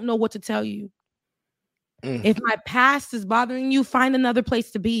 I don't know what to tell you. If my past is bothering you, find another place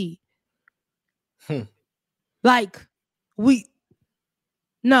to be. Like,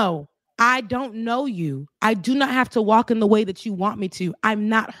 no, I don't know you. I do not have to walk in the way that you want me to. I'm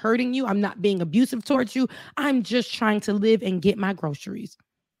not hurting you. I'm not being abusive towards you. I'm just trying to live and get my groceries.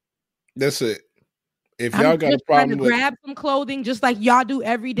 That's it. If y'all got a problem with grab some clothing just like y'all do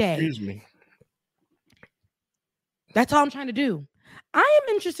every day. Excuse me. That's all I'm trying to do. I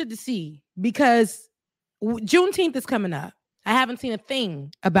am interested to see, because Juneteenth is coming up. I haven't seen a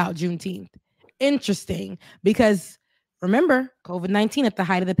thing about Juneteenth. Interesting, because remember, COVID-19 at the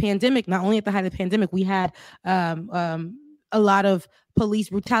height of the pandemic, not only at the height of the pandemic, we had a lot of police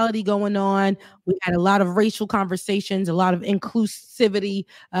brutality going on. We had a lot of racial conversations, a lot of inclusivity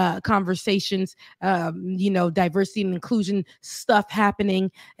conversations, diversity and inclusion stuff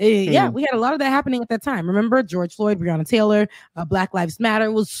happening. Yeah, we had a lot of that happening at that time. Remember, George Floyd, Breonna Taylor, Black Lives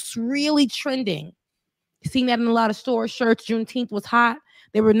Matter was really trending. Seeing that in a lot of store shirts. Juneteenth was hot.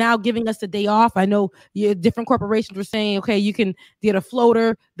 They were now giving us a day off. I know different corporations were saying, okay, you can get a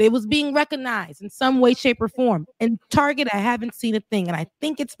floater. They was being recognized in some way, shape, or form. And Target, I haven't seen a thing. And I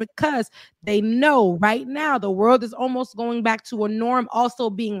think it's because they know right now the world is almost going back to a norm, also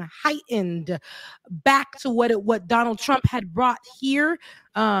being heightened back to what Donald Trump had brought here,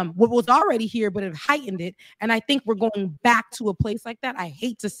 what was already here, but it heightened it. And I think we're going back to a place like that. I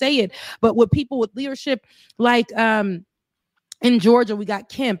hate to say it, but with people with leadership like in Georgia, we got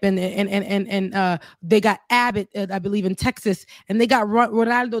Kemp, and they got Abbott, I believe, in Texas, and they got Ronald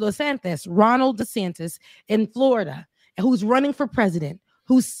DeSantis in Florida, who's running for president,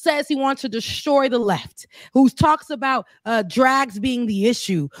 who says he wants to destroy the left, who talks about drags being the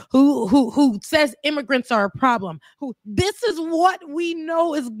issue, who says immigrants are a problem. This is what we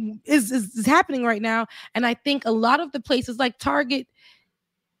know is happening right now, and I think a lot of the places like Target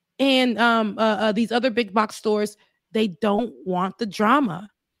and these other big box stores, they don't want the drama.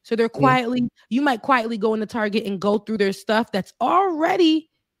 So they're you might quietly go into Target and go through their stuff that's already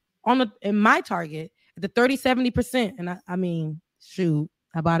in my Target, the 30-70%. And I mean, shoot,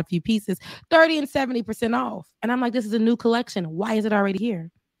 I bought a few pieces, 30 and 70% off. And I'm like, this is a new collection. Why is it already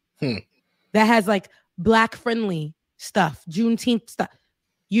here? That has like Black friendly stuff, Juneteenth stuff.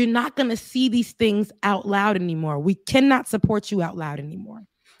 You're not going to see these things out loud anymore. We cannot support you out loud anymore.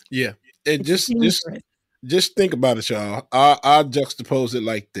 Yeah. And just think about it, y'all. I'll juxtapose it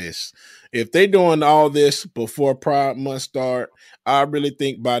like this. If they doing all this before Pride Month start, I really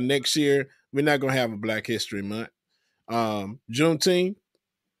think by next year, we're not going to have a Black History Month. Juneteenth,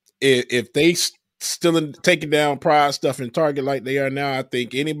 if they still taking down Pride stuff in Target like they are now, I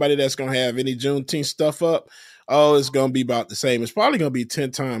think anybody that's going to have any Juneteenth stuff up, it's going to be about the same. It's probably going to be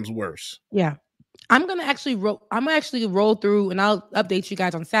 10 times worse. Yeah. I'm gonna actually roll through, and I'll update you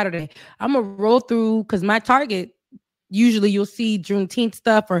guys on Saturday. I'm gonna roll through because my Target, usually you'll see Juneteenth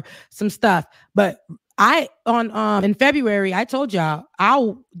stuff or some stuff. But in February, I told y'all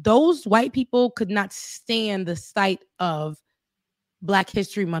those white people could not stand the sight of Black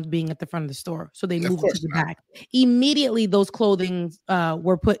History Month being at the front of the store. So they moved to the back. Immediately, those clothing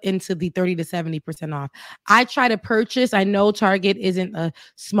were put into the 30 to 70% off. I try to purchase. I know Target isn't a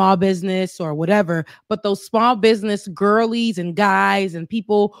small business or whatever, but those small business girlies and guys and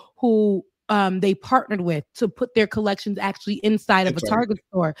people who they partnered with to put their collections actually inside of a Target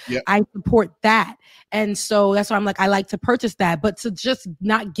store. Yep. I support that. And so that's why I'm like, I like to purchase that, but to just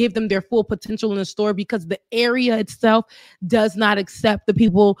not give them their full potential in the store because the area itself does not accept the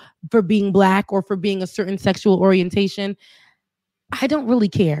people for being Black or for being a certain sexual orientation. I don't really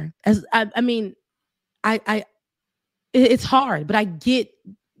care. I mean, it's hard, but I get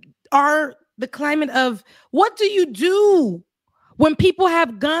the climate of what do you do when people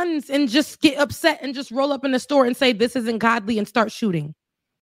have guns and just get upset and just roll up in the store and say, this isn't godly and start shooting.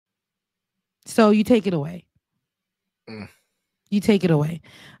 So you take it away. You take it away.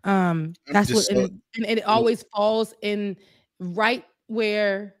 That's what, and it always falls in right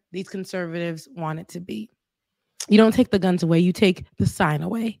where these conservatives want it to be. You don't take the guns away. You take the sign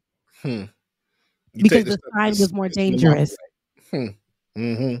away. Because the sign was more dangerous.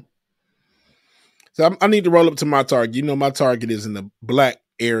 Mm-hmm. So I need to roll up to my Target. You know, my Target is in the Black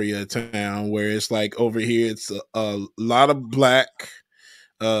area of town where it's like over here, it's a lot of Black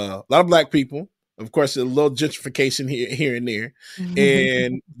people. Of course, a little gentrification here and there.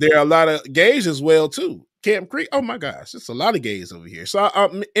 And there are a lot of gays as well, too. Camp Creek. Oh, my gosh. It's a lot of gays over here. So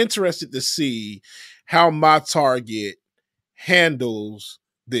I'm interested to see how my Target handles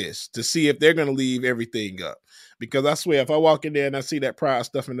this, to see if they're going to leave everything up. Because I swear, if I walk in there and I see that Pride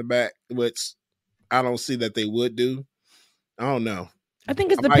stuff in the back, which I don't see that they would do. I don't know. I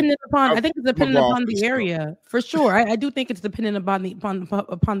think it's dependent upon the area for sure. I do think it's dependent upon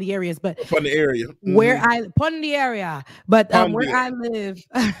the areas, but upon the area where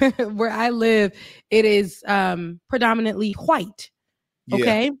I live, it is predominantly white.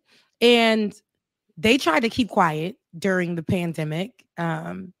 Okay, yeah. And they tried to keep quiet during the pandemic.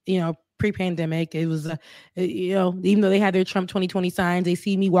 Pre-pandemic, it was, even though they had their Trump 2020 signs, they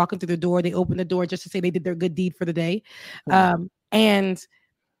see me walking through the door, they open the door just to say they did their good deed for the day. And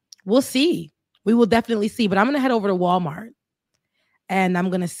we'll see. We will definitely see. But I'm going to head over to Walmart and I'm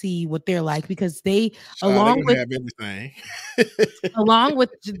going to see what they're like because along with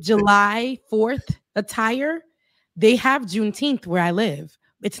July 4th attire, they have Juneteenth where I live.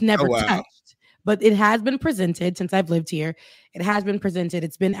 It's never touched. But it has been presented since I've lived here. It has been presented.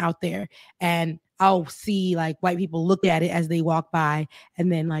 It's been out there. And I'll see like white people look at it as they walk by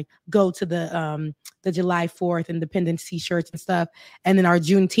and then like go to the July 4th Independence t-shirts and stuff. And then our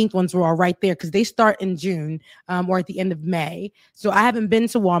Juneteenth ones were all right there because they start in June or at the end of May. So I haven't been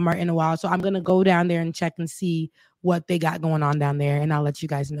to Walmart in a while. So I'm going to go down there and check and see what they got going on down there. And I'll let you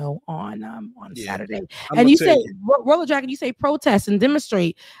guys know on Saturday. And you say, Roller Dragon, you say protest and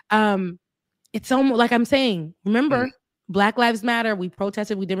demonstrate. It's almost like I'm saying, remember, Black Lives Matter. We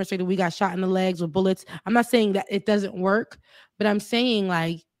protested, we demonstrated, we got shot in the legs with bullets. I'm not saying that it doesn't work, but I'm saying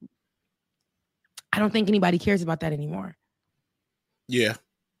like, I don't think anybody cares about that anymore. Yeah.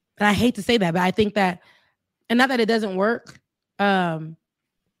 And I hate to say that, but I think that, and not that it doesn't work,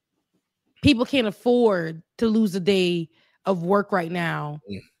 people can't afford to lose a day of work right now,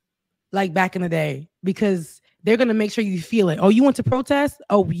 like back in the day, because they're going to make sure you feel it. Oh, you want to protest?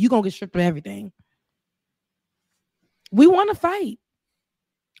 Oh, you're going to get stripped of everything. We want to fight.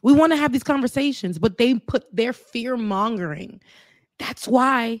 We want to have these conversations, but they put their fear mongering. That's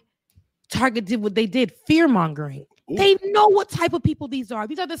why Target did what they did, fear mongering. They know what type of people these are.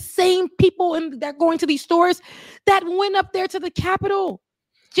 These are the same people that going to these stores that went up there to the Capitol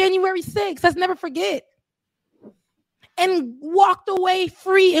January 6th. Let's never forget. And walked away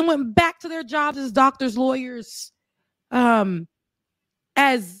free and went back to their jobs as doctors, lawyers, as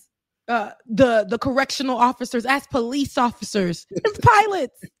the correctional officers, as police officers, as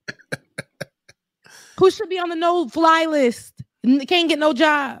pilots who should be on the no-fly list, can't get no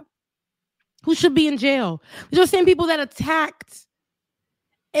job, who should be in jail. These are the same people that attacked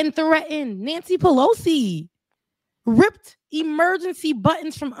and threatened Nancy Pelosi, ripped emergency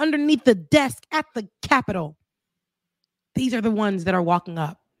buttons from underneath the desk at the Capitol. These are the ones that are walking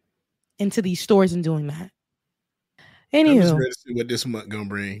up into these stores and doing that. Anywho, I'm just ready to see what this month gonna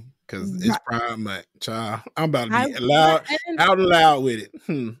bring. because it's Pride Month, child. I'm about to be out and loud with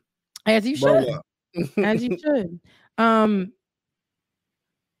it. As you should. As you should.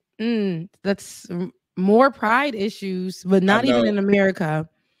 That's more pride issues, but not even in America.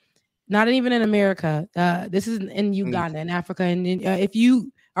 Not even in America. This is in Uganda, in Africa. And if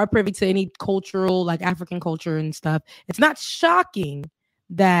you are privy to any cultural, like African culture and stuff, it's not shocking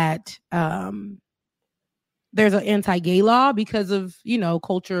that there's an anti-gay law because of,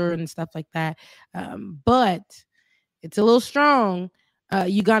 culture and stuff like that. But it's a little strong.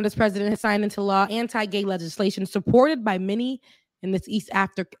 Uganda's president has signed into law anti-gay legislation supported by many in this East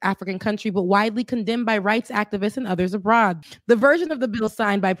African country, but widely condemned by rights activists and others abroad. The version of the bill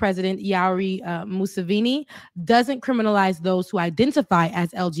signed by President Yoweri Museveni doesn't criminalize those who identify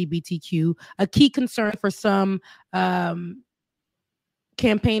as LGBTQ, a key concern for some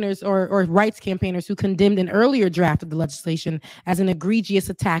campaigners or rights campaigners who condemned an earlier draft of the legislation as an egregious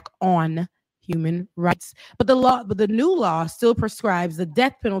attack on human rights. But the new law still prescribes the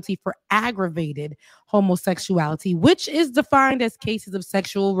death penalty for aggravated homosexuality, which is defined as cases of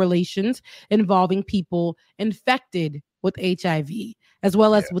sexual relations involving people infected with HIV, as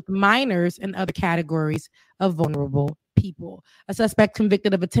well as with minors and other categories of vulnerable people. A suspect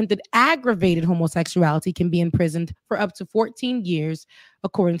convicted of attempted aggravated homosexuality can be imprisoned for up to 14 years,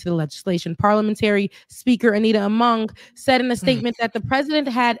 according to the legislation. Parliamentary Speaker Anita Among said in a statement that the president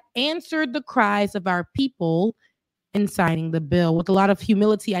had answered the cries of our people in signing the bill. With a lot of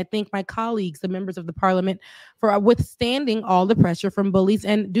humility, I thank my colleagues, the members of the parliament, for withstanding all the pressure from bullies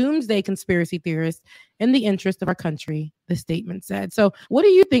and doomsday conspiracy theorists in the interest of our country, the statement said. So what do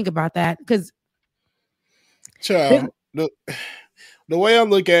you think about that? Because the way I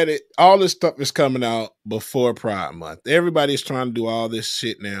look at it, all this stuff is coming out before Pride Month. Everybody's trying to do all this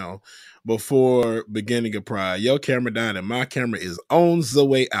shit now before beginning of Pride. Your camera down and my camera is on the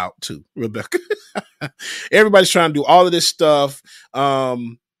way out too, Rebecca. Everybody's trying to do all of this stuff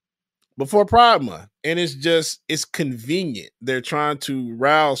before Pride Month. And it's convenient. They're trying to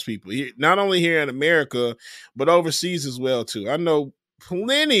rouse people, not only here in America, but overseas as well too. I know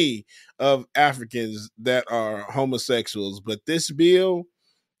plenty of Africans that are homosexuals, but this bill,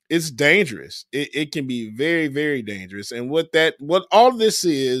 it's dangerous. It can be very, very dangerous. And what all this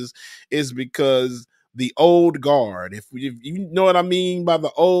is because the old guard, if you know what I mean by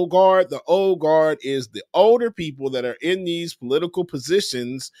the old guard is the older people that are in these political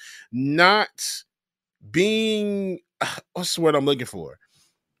positions not being, what's the word I'm looking for?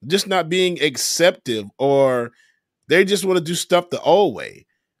 Just not being acceptive, or they just want to do stuff the old way.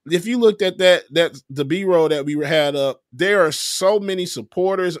 If you looked at the B-roll that we had up, there are so many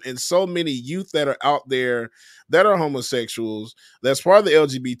supporters and so many youth that are out there that are homosexuals. That's part of the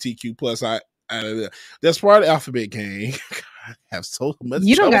LGBTQ plus. That's part of the alphabet gang. I have so much.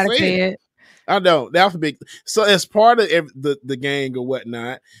 You don't gotta say it. I know the alphabet. So as part of the gang or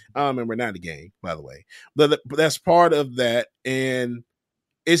whatnot. And we're not a gang, by the way, but that's part of that. And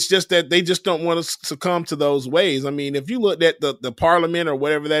it's just that they just don't want to succumb to those ways. I mean, if you looked at the parliament or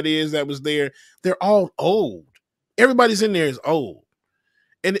whatever that is that was there, they're all old. Everybody's in there is old.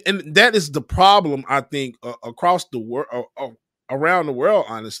 And that is the problem, I think, across the world, around the world,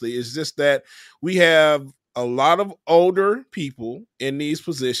 honestly, is just that we have a lot of older people in these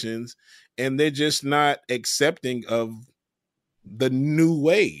positions, and they're just not accepting of the new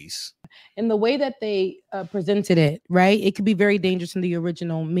ways. And the way that they presented it, right? It could be very dangerous in the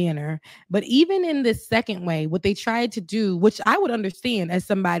original manner. But even in this second way, what they tried to do, which I would understand as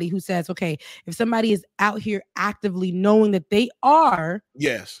somebody who says, okay, if somebody is out here actively knowing that they are,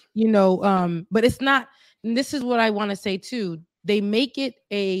 yes, but it's not, and this is what I want to say too, they make it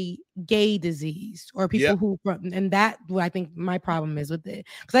a gay disease or people who, and that what I think my problem is with it.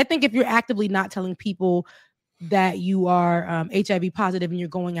 Because I think if you're actively not telling people that you are HIV positive and you're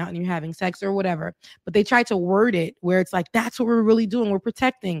going out and you're having sex or whatever, but they try to word it where it's like, that's what we're really doing. We're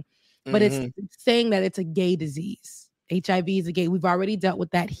protecting, but it's saying that it's a gay disease. HIV is a gay. We've already dealt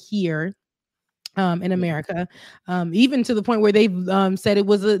with that here in America, even to the point where they've said it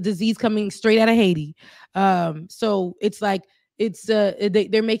was a disease coming straight out of Haiti. So it's like,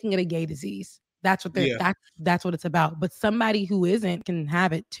 they're making it a gay disease. That's what that's what it's about. But somebody who isn't can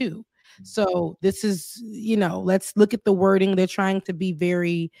have it too. So this is, let's look at the wording. They're trying to be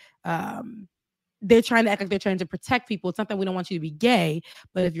very, they're trying to act like they're trying to protect people. It's not that we don't want you to be gay,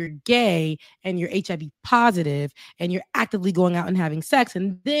 but if you're gay and you're HIV positive and you're actively going out and having sex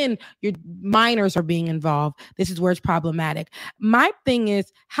and then your minors are being involved, this is where it's problematic. My thing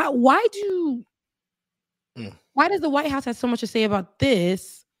is, why does the White House have so much to say about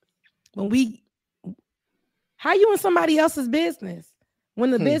this when how you in somebody else's business?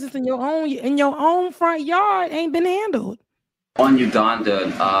 when the business in your own front yard ain't been handled. On Uganda,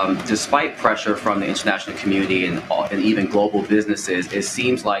 despite pressure from the international community and even global businesses, it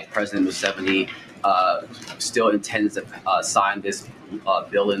seems like President Museveni still intends to sign this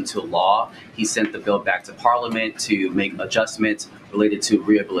bill into law. He sent the bill back to Parliament to make adjustments related to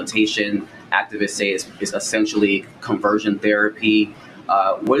rehabilitation. Activists say it's essentially conversion therapy.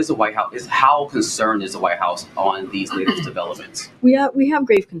 What is the White House? How concerned is the White House on these latest developments? We have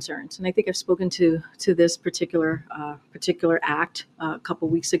grave concerns, and I think I've spoken to this particular act a couple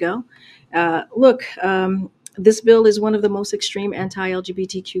weeks ago. Look, this bill is one of the most extreme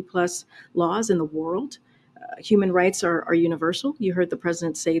anti-LGBTQ plus laws in the world. Human rights are universal. You heard the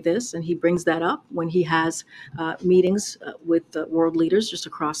president say this, and he brings that up when he has meetings with the world leaders just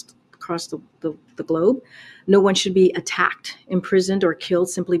across the globe. No one should be attacked, imprisoned, or killed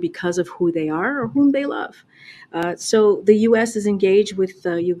simply because of who they are or whom they love. So the U.S. is engaged with the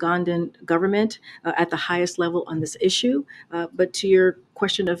Ugandan government at the highest level on this issue. But to your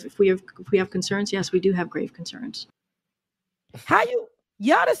question of if we have concerns, yes, we do have grave concerns.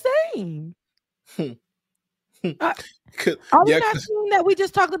 Y'all the same? Are we not seeing that we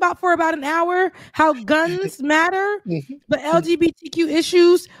just talked about for about an hour how guns matter, but LGBTQ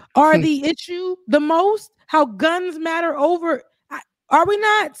issues are the issue the most? How guns matter over? Are we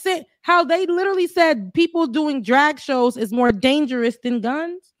not saying how they literally said people doing drag shows is more dangerous than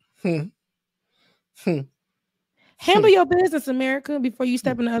guns? Handle your business, America, before you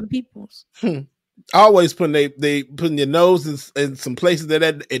step into other people's. Always putting your nose in some places that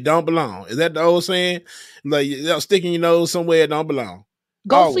it don't belong. Is that the old saying? Like sticking your nose somewhere it don't belong.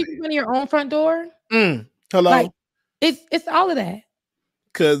 Go sleep in front of your own front door. Hello. Like it's all of that.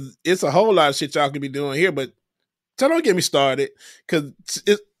 Cause it's a whole lot of shit y'all could be doing here, but don't get me started. Cause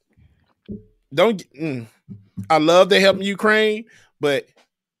I love they helping Ukraine, but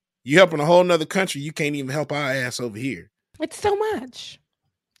you helping a whole nother country. You can't even help our ass over here. It's so much.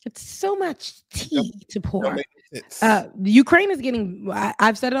 It's so much tea to pour. Ukraine is getting,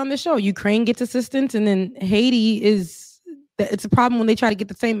 I've said it on the show, Ukraine gets assistance, and then Haiti it's a problem when they try to get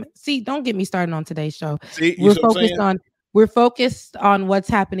the same. See, don't get me started on today's show. We're focused on what's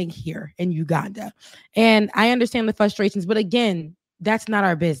happening here in Uganda. And I understand the frustrations, but again, that's not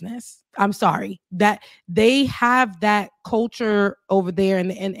our business. I'm sorry that they have that culture over there,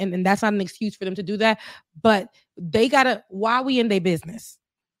 and that's not an excuse for them to do that. But they gotta, why we in their business?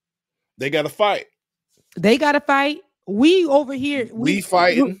 They gotta fight. They gotta fight. We over here, we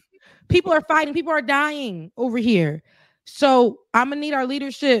fighting. People are fighting. People are dying over here. So I'm gonna need our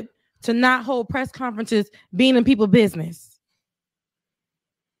leadership to not hold press conferences being in people's business.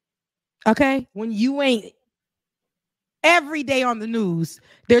 Okay? When you ain't every day on the news,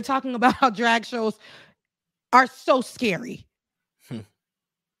 they're talking about how drag shows are so scary.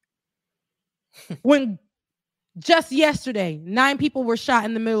 When just yesterday, 9 people were shot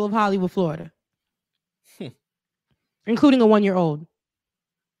in the middle of Hollywood, Florida, including a 1-year-old.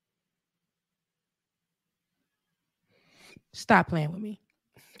 Stop playing with me.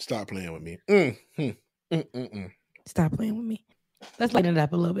 Stop playing with me. Stop playing with me. Let's lighten it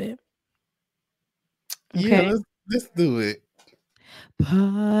up a little bit. Okay? Yeah, let's do it.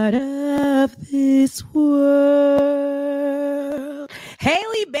 Part of this world.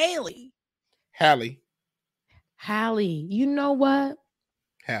 Haley Bailey. Hallie. You know what?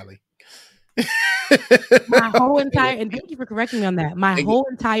 Hallie. My whole entire, and thank you for correcting me on that. My whole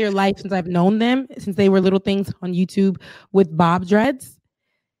entire life since I've known them, since they were little things on YouTube with Bob Dreads,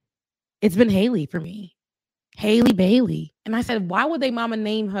 it's been Haley for me. Haley Bailey. And I said, why would they mama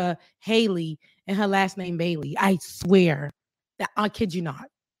name her Haley and her last name Bailey? I swear that I kid you not.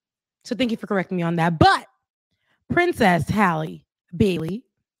 So thank you for correcting me on that. But Princess Halle Bailey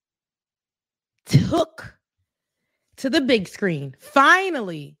took to the big screen,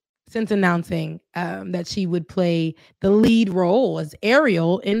 finally, since announcing that she would play the lead role as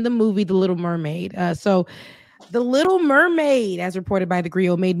Ariel in the movie The Little Mermaid. So The Little Mermaid, as reported by The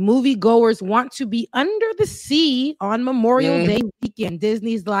Griot, made moviegoers want to be under the sea on Memorial Day weekend.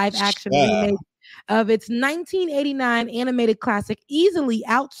 Disney's live-action remake of its 1989 animated classic easily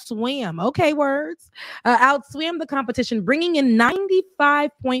outswam the competition, bringing in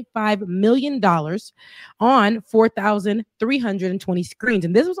 $95.5 million on 4,320 screens.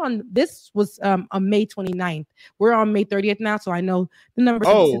 And this was on May 29th. We're on May 30th now, so I know the numbers.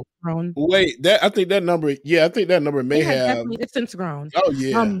 grown. Wait, I think that number. Yeah, I think that number may have. It's since grown. Oh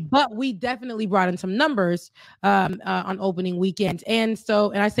yeah. But we definitely brought in some numbers on opening weekend, and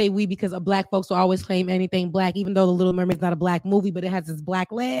I say we because Black folks will always claim anything Black, even though The Little Mermaid is not a Black movie, but it has this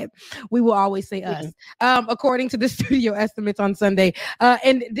Black lead. We will always say us. According to the studio estimates on Sunday,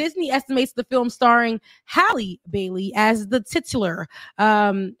 and Disney estimates the film starring Halle Bailey as the titular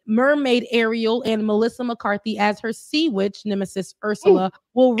Mermaid Ariel and Melissa McCarthy as her sea witch nemesis Ursula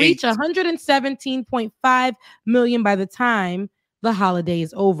will reach 117.5 million by the time the holiday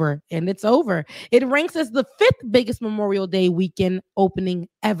is over, and it's over. It ranks as the 5th biggest Memorial Day weekend opening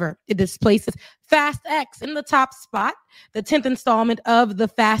ever. It displaces Fast X in the top spot. The 10th installment of the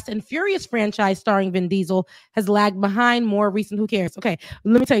Fast and Furious franchise starring Vin Diesel has lagged behind more recent. Who cares? Okay,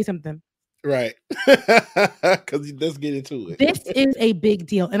 let me tell you something. Right. Because let's get into it. This is a big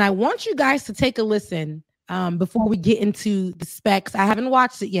deal, and I want you guys to take a listen before we get into the specs. I haven't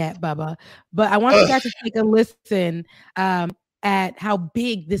watched it yet, Bubba, but I want you guys to take a listen at how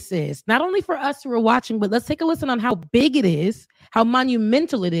big this is. Not only for us who are watching, but let's take a listen on how big it is, how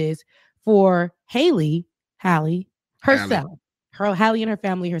monumental it is for Halle herself. Halle and her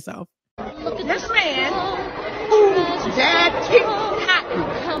family herself. This man, whose dad picked cotton.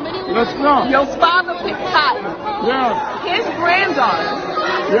 Let's go. Your father picked cotton. Yeah. His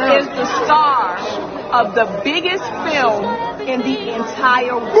granddaughter is the star of the biggest film in the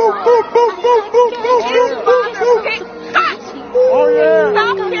entire world. His father picked cotton. Oh yeah.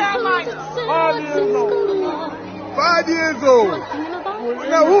 South Carolina. 5 years old. 5 years old.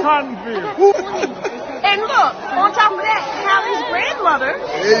 Now, Cottonfield. And look, on top of that, Halle's grandmother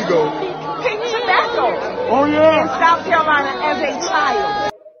There you go. picked tobacco Oh yeah. in South Carolina as a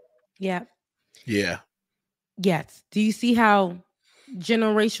child. Yeah. Yeah. Yes. Do you see how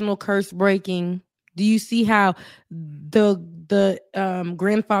generational curse breaking? Do you see how the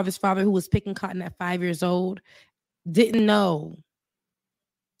grandfather's father, who was picking cotton at 5 years old, didn't know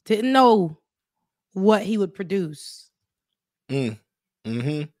what he would produce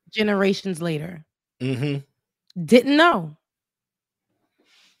generations later? Didn't know.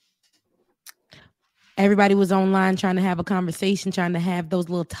 Everybody was online trying to have a conversation, trying to have those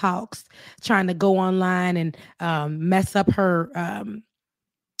little talks, trying to go online and mess up her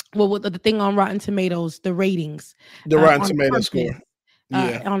with the thing on Rotten Tomatoes, the ratings, the Rotten Tomatoes score,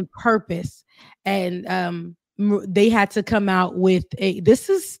 on purpose, and they had to come out with this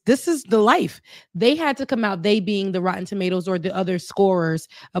is the life. They had to come out, they being the Rotten Tomatoes or the other scorers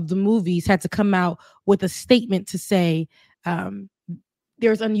of the movies, had to come out with a statement to say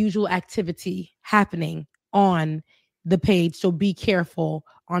there's unusual activity happening on the page, so be careful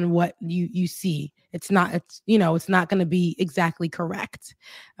on what you see. It's not going to be exactly correct,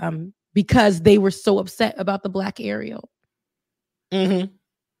 because they were so upset about the Black Ariel.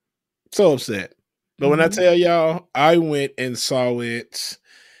 So upset. But when I tell y'all, I went and saw it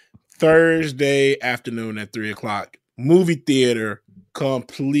Thursday afternoon at 3:00. Movie theater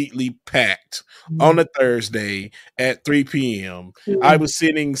completely packed on a Thursday at 3 p.m. I was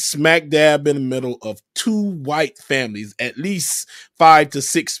sitting smack dab in the middle of two white families, at least 5 to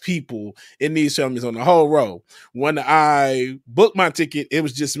 6 people in these families on the whole row. When I booked my ticket, it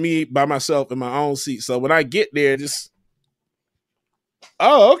was just me by myself in my own seat. So when I get there,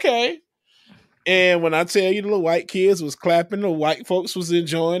 okay. And when I tell you the little white kids was clapping, the white folks was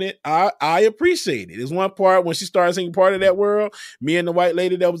enjoying it, I appreciate it. There's one part when she started singing Part of That World, me and the white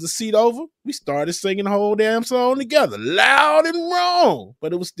lady that was a seat over, we started singing the whole damn song together, loud and wrong,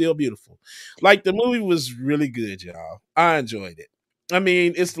 but it was still beautiful. Like, the movie was really good, y'all. I enjoyed it. I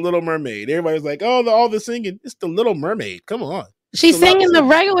mean, it's The Little Mermaid. Everybody's like, oh, all the singing. It's The Little Mermaid. Come on. She's singing the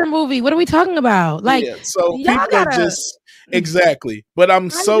regular movie. What are we talking about? Like, yeah, so people are just exactly. But I'm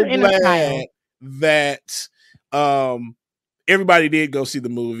so glad that everybody did go see the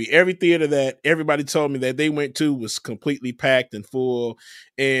movie. Every theater that everybody told me that they went to was completely packed and full,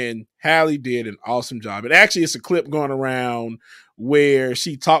 and Halle did an awesome job. And actually, it's a clip going around where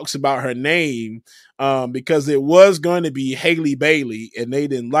she talks about her name, because it was going to be Halle Bailey, and they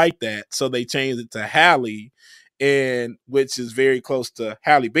didn't like that, so they changed it to Halle, and which is very close to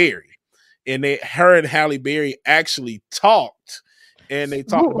Halle Berry. And her and Halle Berry actually talked. And they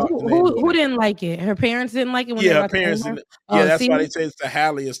talked about who didn't like it. Her parents didn't like it. When her parents didn't. Yeah, that's why they changed to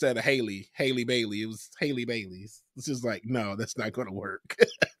Halle instead of Halle Bailey. It was Halle Bailey. It's just like, no, that's not going to work.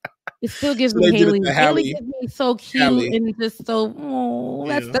 It still gives me Halle. Halle gives me so cute and just so.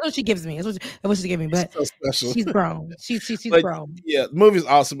 That's what she gives me. That's what she gives me. But so special. She's grown. She's like, grown. Yeah, the movie's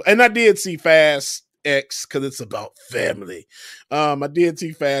awesome. And I did see Fast X because it's about family. I did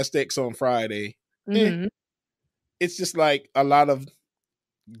see Fast X on Friday. It's just like a lot of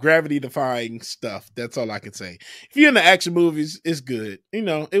gravity defying stuff. That's all I can say. If you're into action movies, it's good. You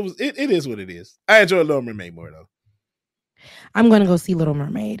know, it is what it is. I enjoy Little Mermaid more though. I'm going to go see Little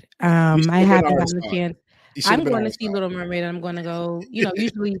Mermaid. I haven't gotten a chance. I'm going to see Star. Little Mermaid. And I'm going to go. You know,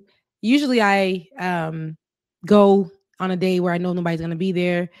 usually I go on a day where I know nobody's going to be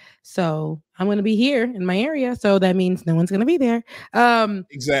there. So I'm going to be here in my area. So that means no one's going to be there.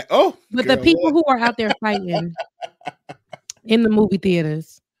 Exactly. Oh, but the people who are out there fighting in the movie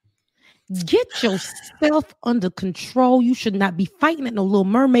theaters, get yourself under control. You should not be fighting at no Little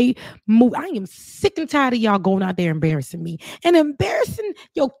Mermaid movie. I am sick and tired of y'all going out there embarrassing me and embarrassing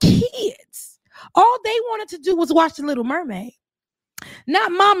your kids. All they wanted to do was watch the Little Mermaid,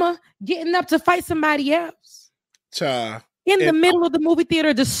 not mama getting up to fight somebody else in the middle of the movie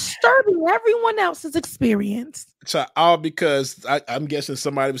theater, disturbing everyone else's experience. All because I'm guessing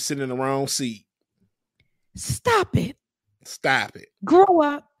somebody was sitting in the wrong seat. Stop it. Grow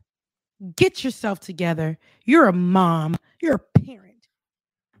up. Get yourself together. You're a mom. You're a parent.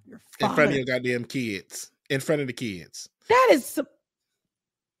 You're a father. In front of your goddamn kids. In front of the kids. That is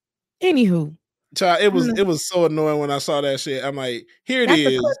anywho. Child, it was so annoying when I saw that shit. I'm like, That's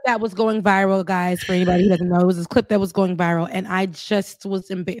the clip that was going viral, guys. For anybody who doesn't know, it was this clip that was going viral, and I just was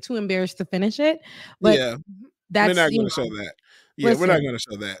too embarrassed to finish it. But yeah, that's we're not going to show that. Yeah, we're not going to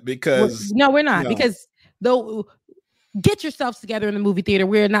show that because we're not because though. Get yourselves together in the movie theater.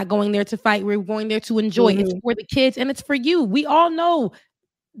 We're not going there to fight. We're going there to enjoy. It's for the kids and it's for you. We all know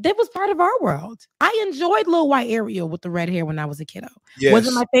that was part of our world. I enjoyed Lil White Ariel with the red hair when I was a kiddo. Yes. Was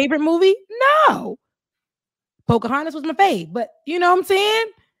it my favorite movie? No. Pocahontas was my fave, but you know what I'm saying?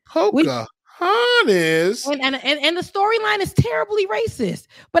 Pocahontas. And the storyline is terribly racist.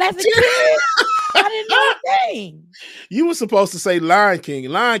 But as a kid, I didn't know a thing. You were supposed to say Lion King.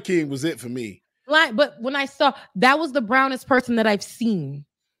 Lion King was it for me. But when I saw that was the brownest person that I've seen,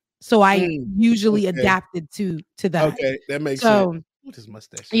 so I usually adapted to that. Okay, that makes sense. With his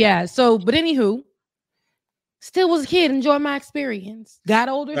mustache. Yeah. So, but anywho, still was a kid. Enjoyed my experience. Got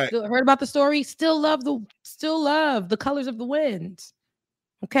older. Still heard about the story. Still love the Colors of the Wind.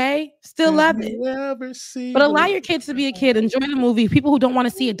 Okay, still love it. But allow your kids to be a kid. Enjoy the movie. People who don't want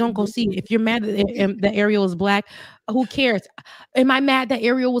to see it, don't go see it. If you're mad that Ariel is black, who cares? Am I mad that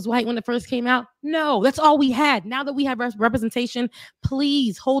Ariel was white when it first came out? No, that's all we had. Now that we have representation,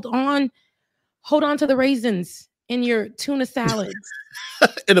 please hold on to the raisins in your tuna salads.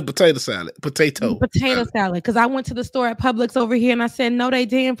 In a potato salad. Potato salad. Because I went to the store at Publix over here and I said, no, they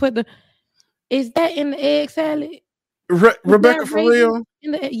didn't put is that in the egg salad? Rebecca, for real?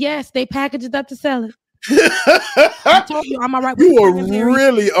 Yes, they packaged it up to sell it. I told you, I'm all right with you were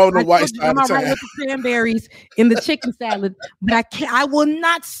really on the white side I'm all of town. right with the cranberries in the chicken salad, but I will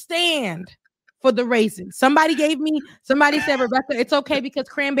not stand for the raisins. Somebody said, Rebecca, it's okay because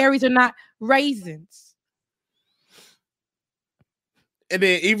cranberries are not raisins. And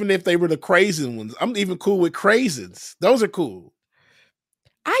then even if they were the crazy ones, I'm even cool with craisins. Those are cool.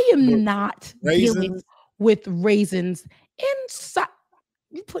 I am not dealing with raisins inside.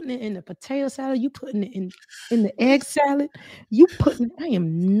 You putting it in the potato salad, you putting it in the egg salad, I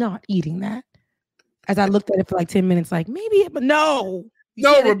am not eating that. As I looked at it for like 10 minutes, like maybe but no.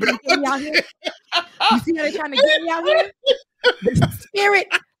 No, Rebecca. You see how they're trying to get me out here? The spirit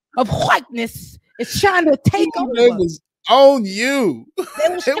of whiteness is trying to take over. It was on you.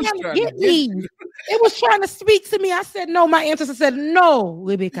 They was trying to get me. It was trying to speak to me. I said no. My ancestor said no,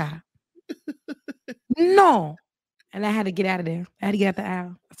 Rebecca. No. And I had to get out of there. I had to get out the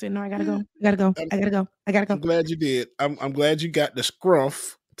aisle. I said, no, I gotta go. I gotta go. I'm glad you did. I'm glad you got the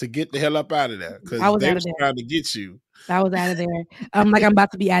scruff to get the hell up out of there. Because they were trying to get you. I was out of there. I'm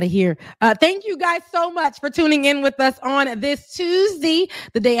about to be out of here. Thank you guys so much for tuning in with us on this Tuesday,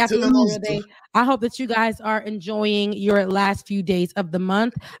 the day after Memorial Day. I hope that you guys are enjoying your last few days of the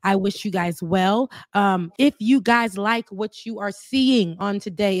month. I wish you guys well. If you guys like what you are seeing on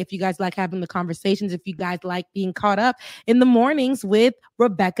today, if you guys like having the conversations, if you guys like being caught up in the mornings with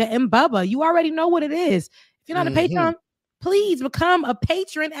Rebecca and Bubba, you already know what it is. If you're not a Patreon, please become a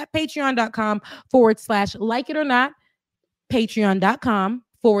patron at patreon.com/like it or not.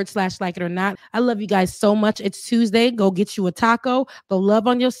 Patreon.com/like it or not. I love you guys so much. It's Tuesday. Go get you a taco. Go love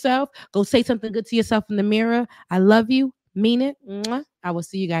on yourself. Go say something good to yourself in the mirror. I love you. Mean it. Mwah. I will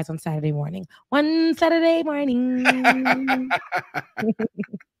see you guys on Saturday morning. One Saturday morning.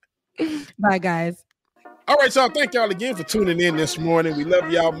 Bye, guys. All right, y'all. Thank y'all again for tuning in this morning. We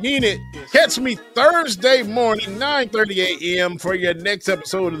love y'all. Mean it. Catch me Thursday morning, 9:30 a.m. for your next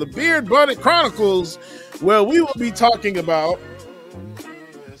episode of the Beard Bunny Chronicles, where we will be talking about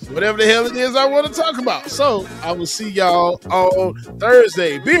whatever the hell it is I want to talk about. So I will see y'all on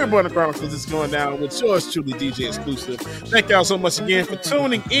Thursday. Beer Burner Chronicles is going down with yours truly, DJ Exclusive. Thank y'all so much again for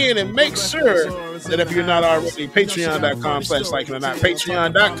tuning in, and make sure that if you're not already, patreon.com/like it or not,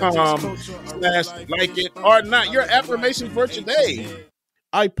 patreon.com/like it or not, your affirmation for today.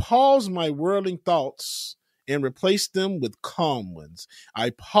 I pause my whirling thoughts and replace them with calm ones. I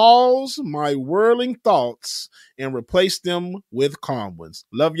pause my whirling thoughts and replace them with calm ones.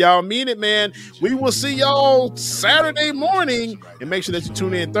 Love y'all, mean it, man. We will see y'all Saturday morning, and make sure that you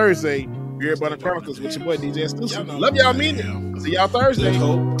tune in Thursday. Beer Burner Chronicles with your boy DJ Exclusive. Love y'all, mean it. See y'all Thursday.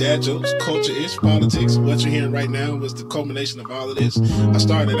 Hope, dad jokes, culture-ish, politics. What you're hearing right now was the culmination of all of this. I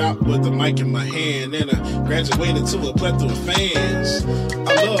started out with the mic in my hand, and I graduated to a plethora of fans.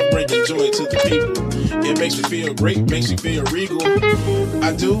 I love bringing joy to the people. It makes me feel great, makes me feel regal.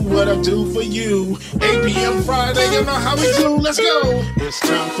 I do what I do for you. 8 p.m. Friday, you know how we do. Let's go. It's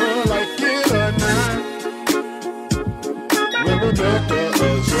time for Like It or Not with Rebecca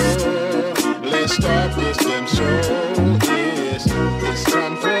Azor. Let's start this damn show. It's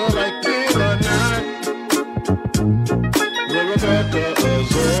time for Like It or Not with Rebecca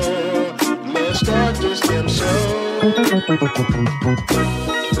Azor. Let's start this damn show.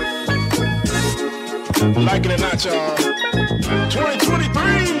 Like it or not, y'all. 2023.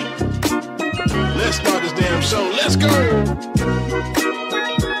 Let's start this damn show. Let's go.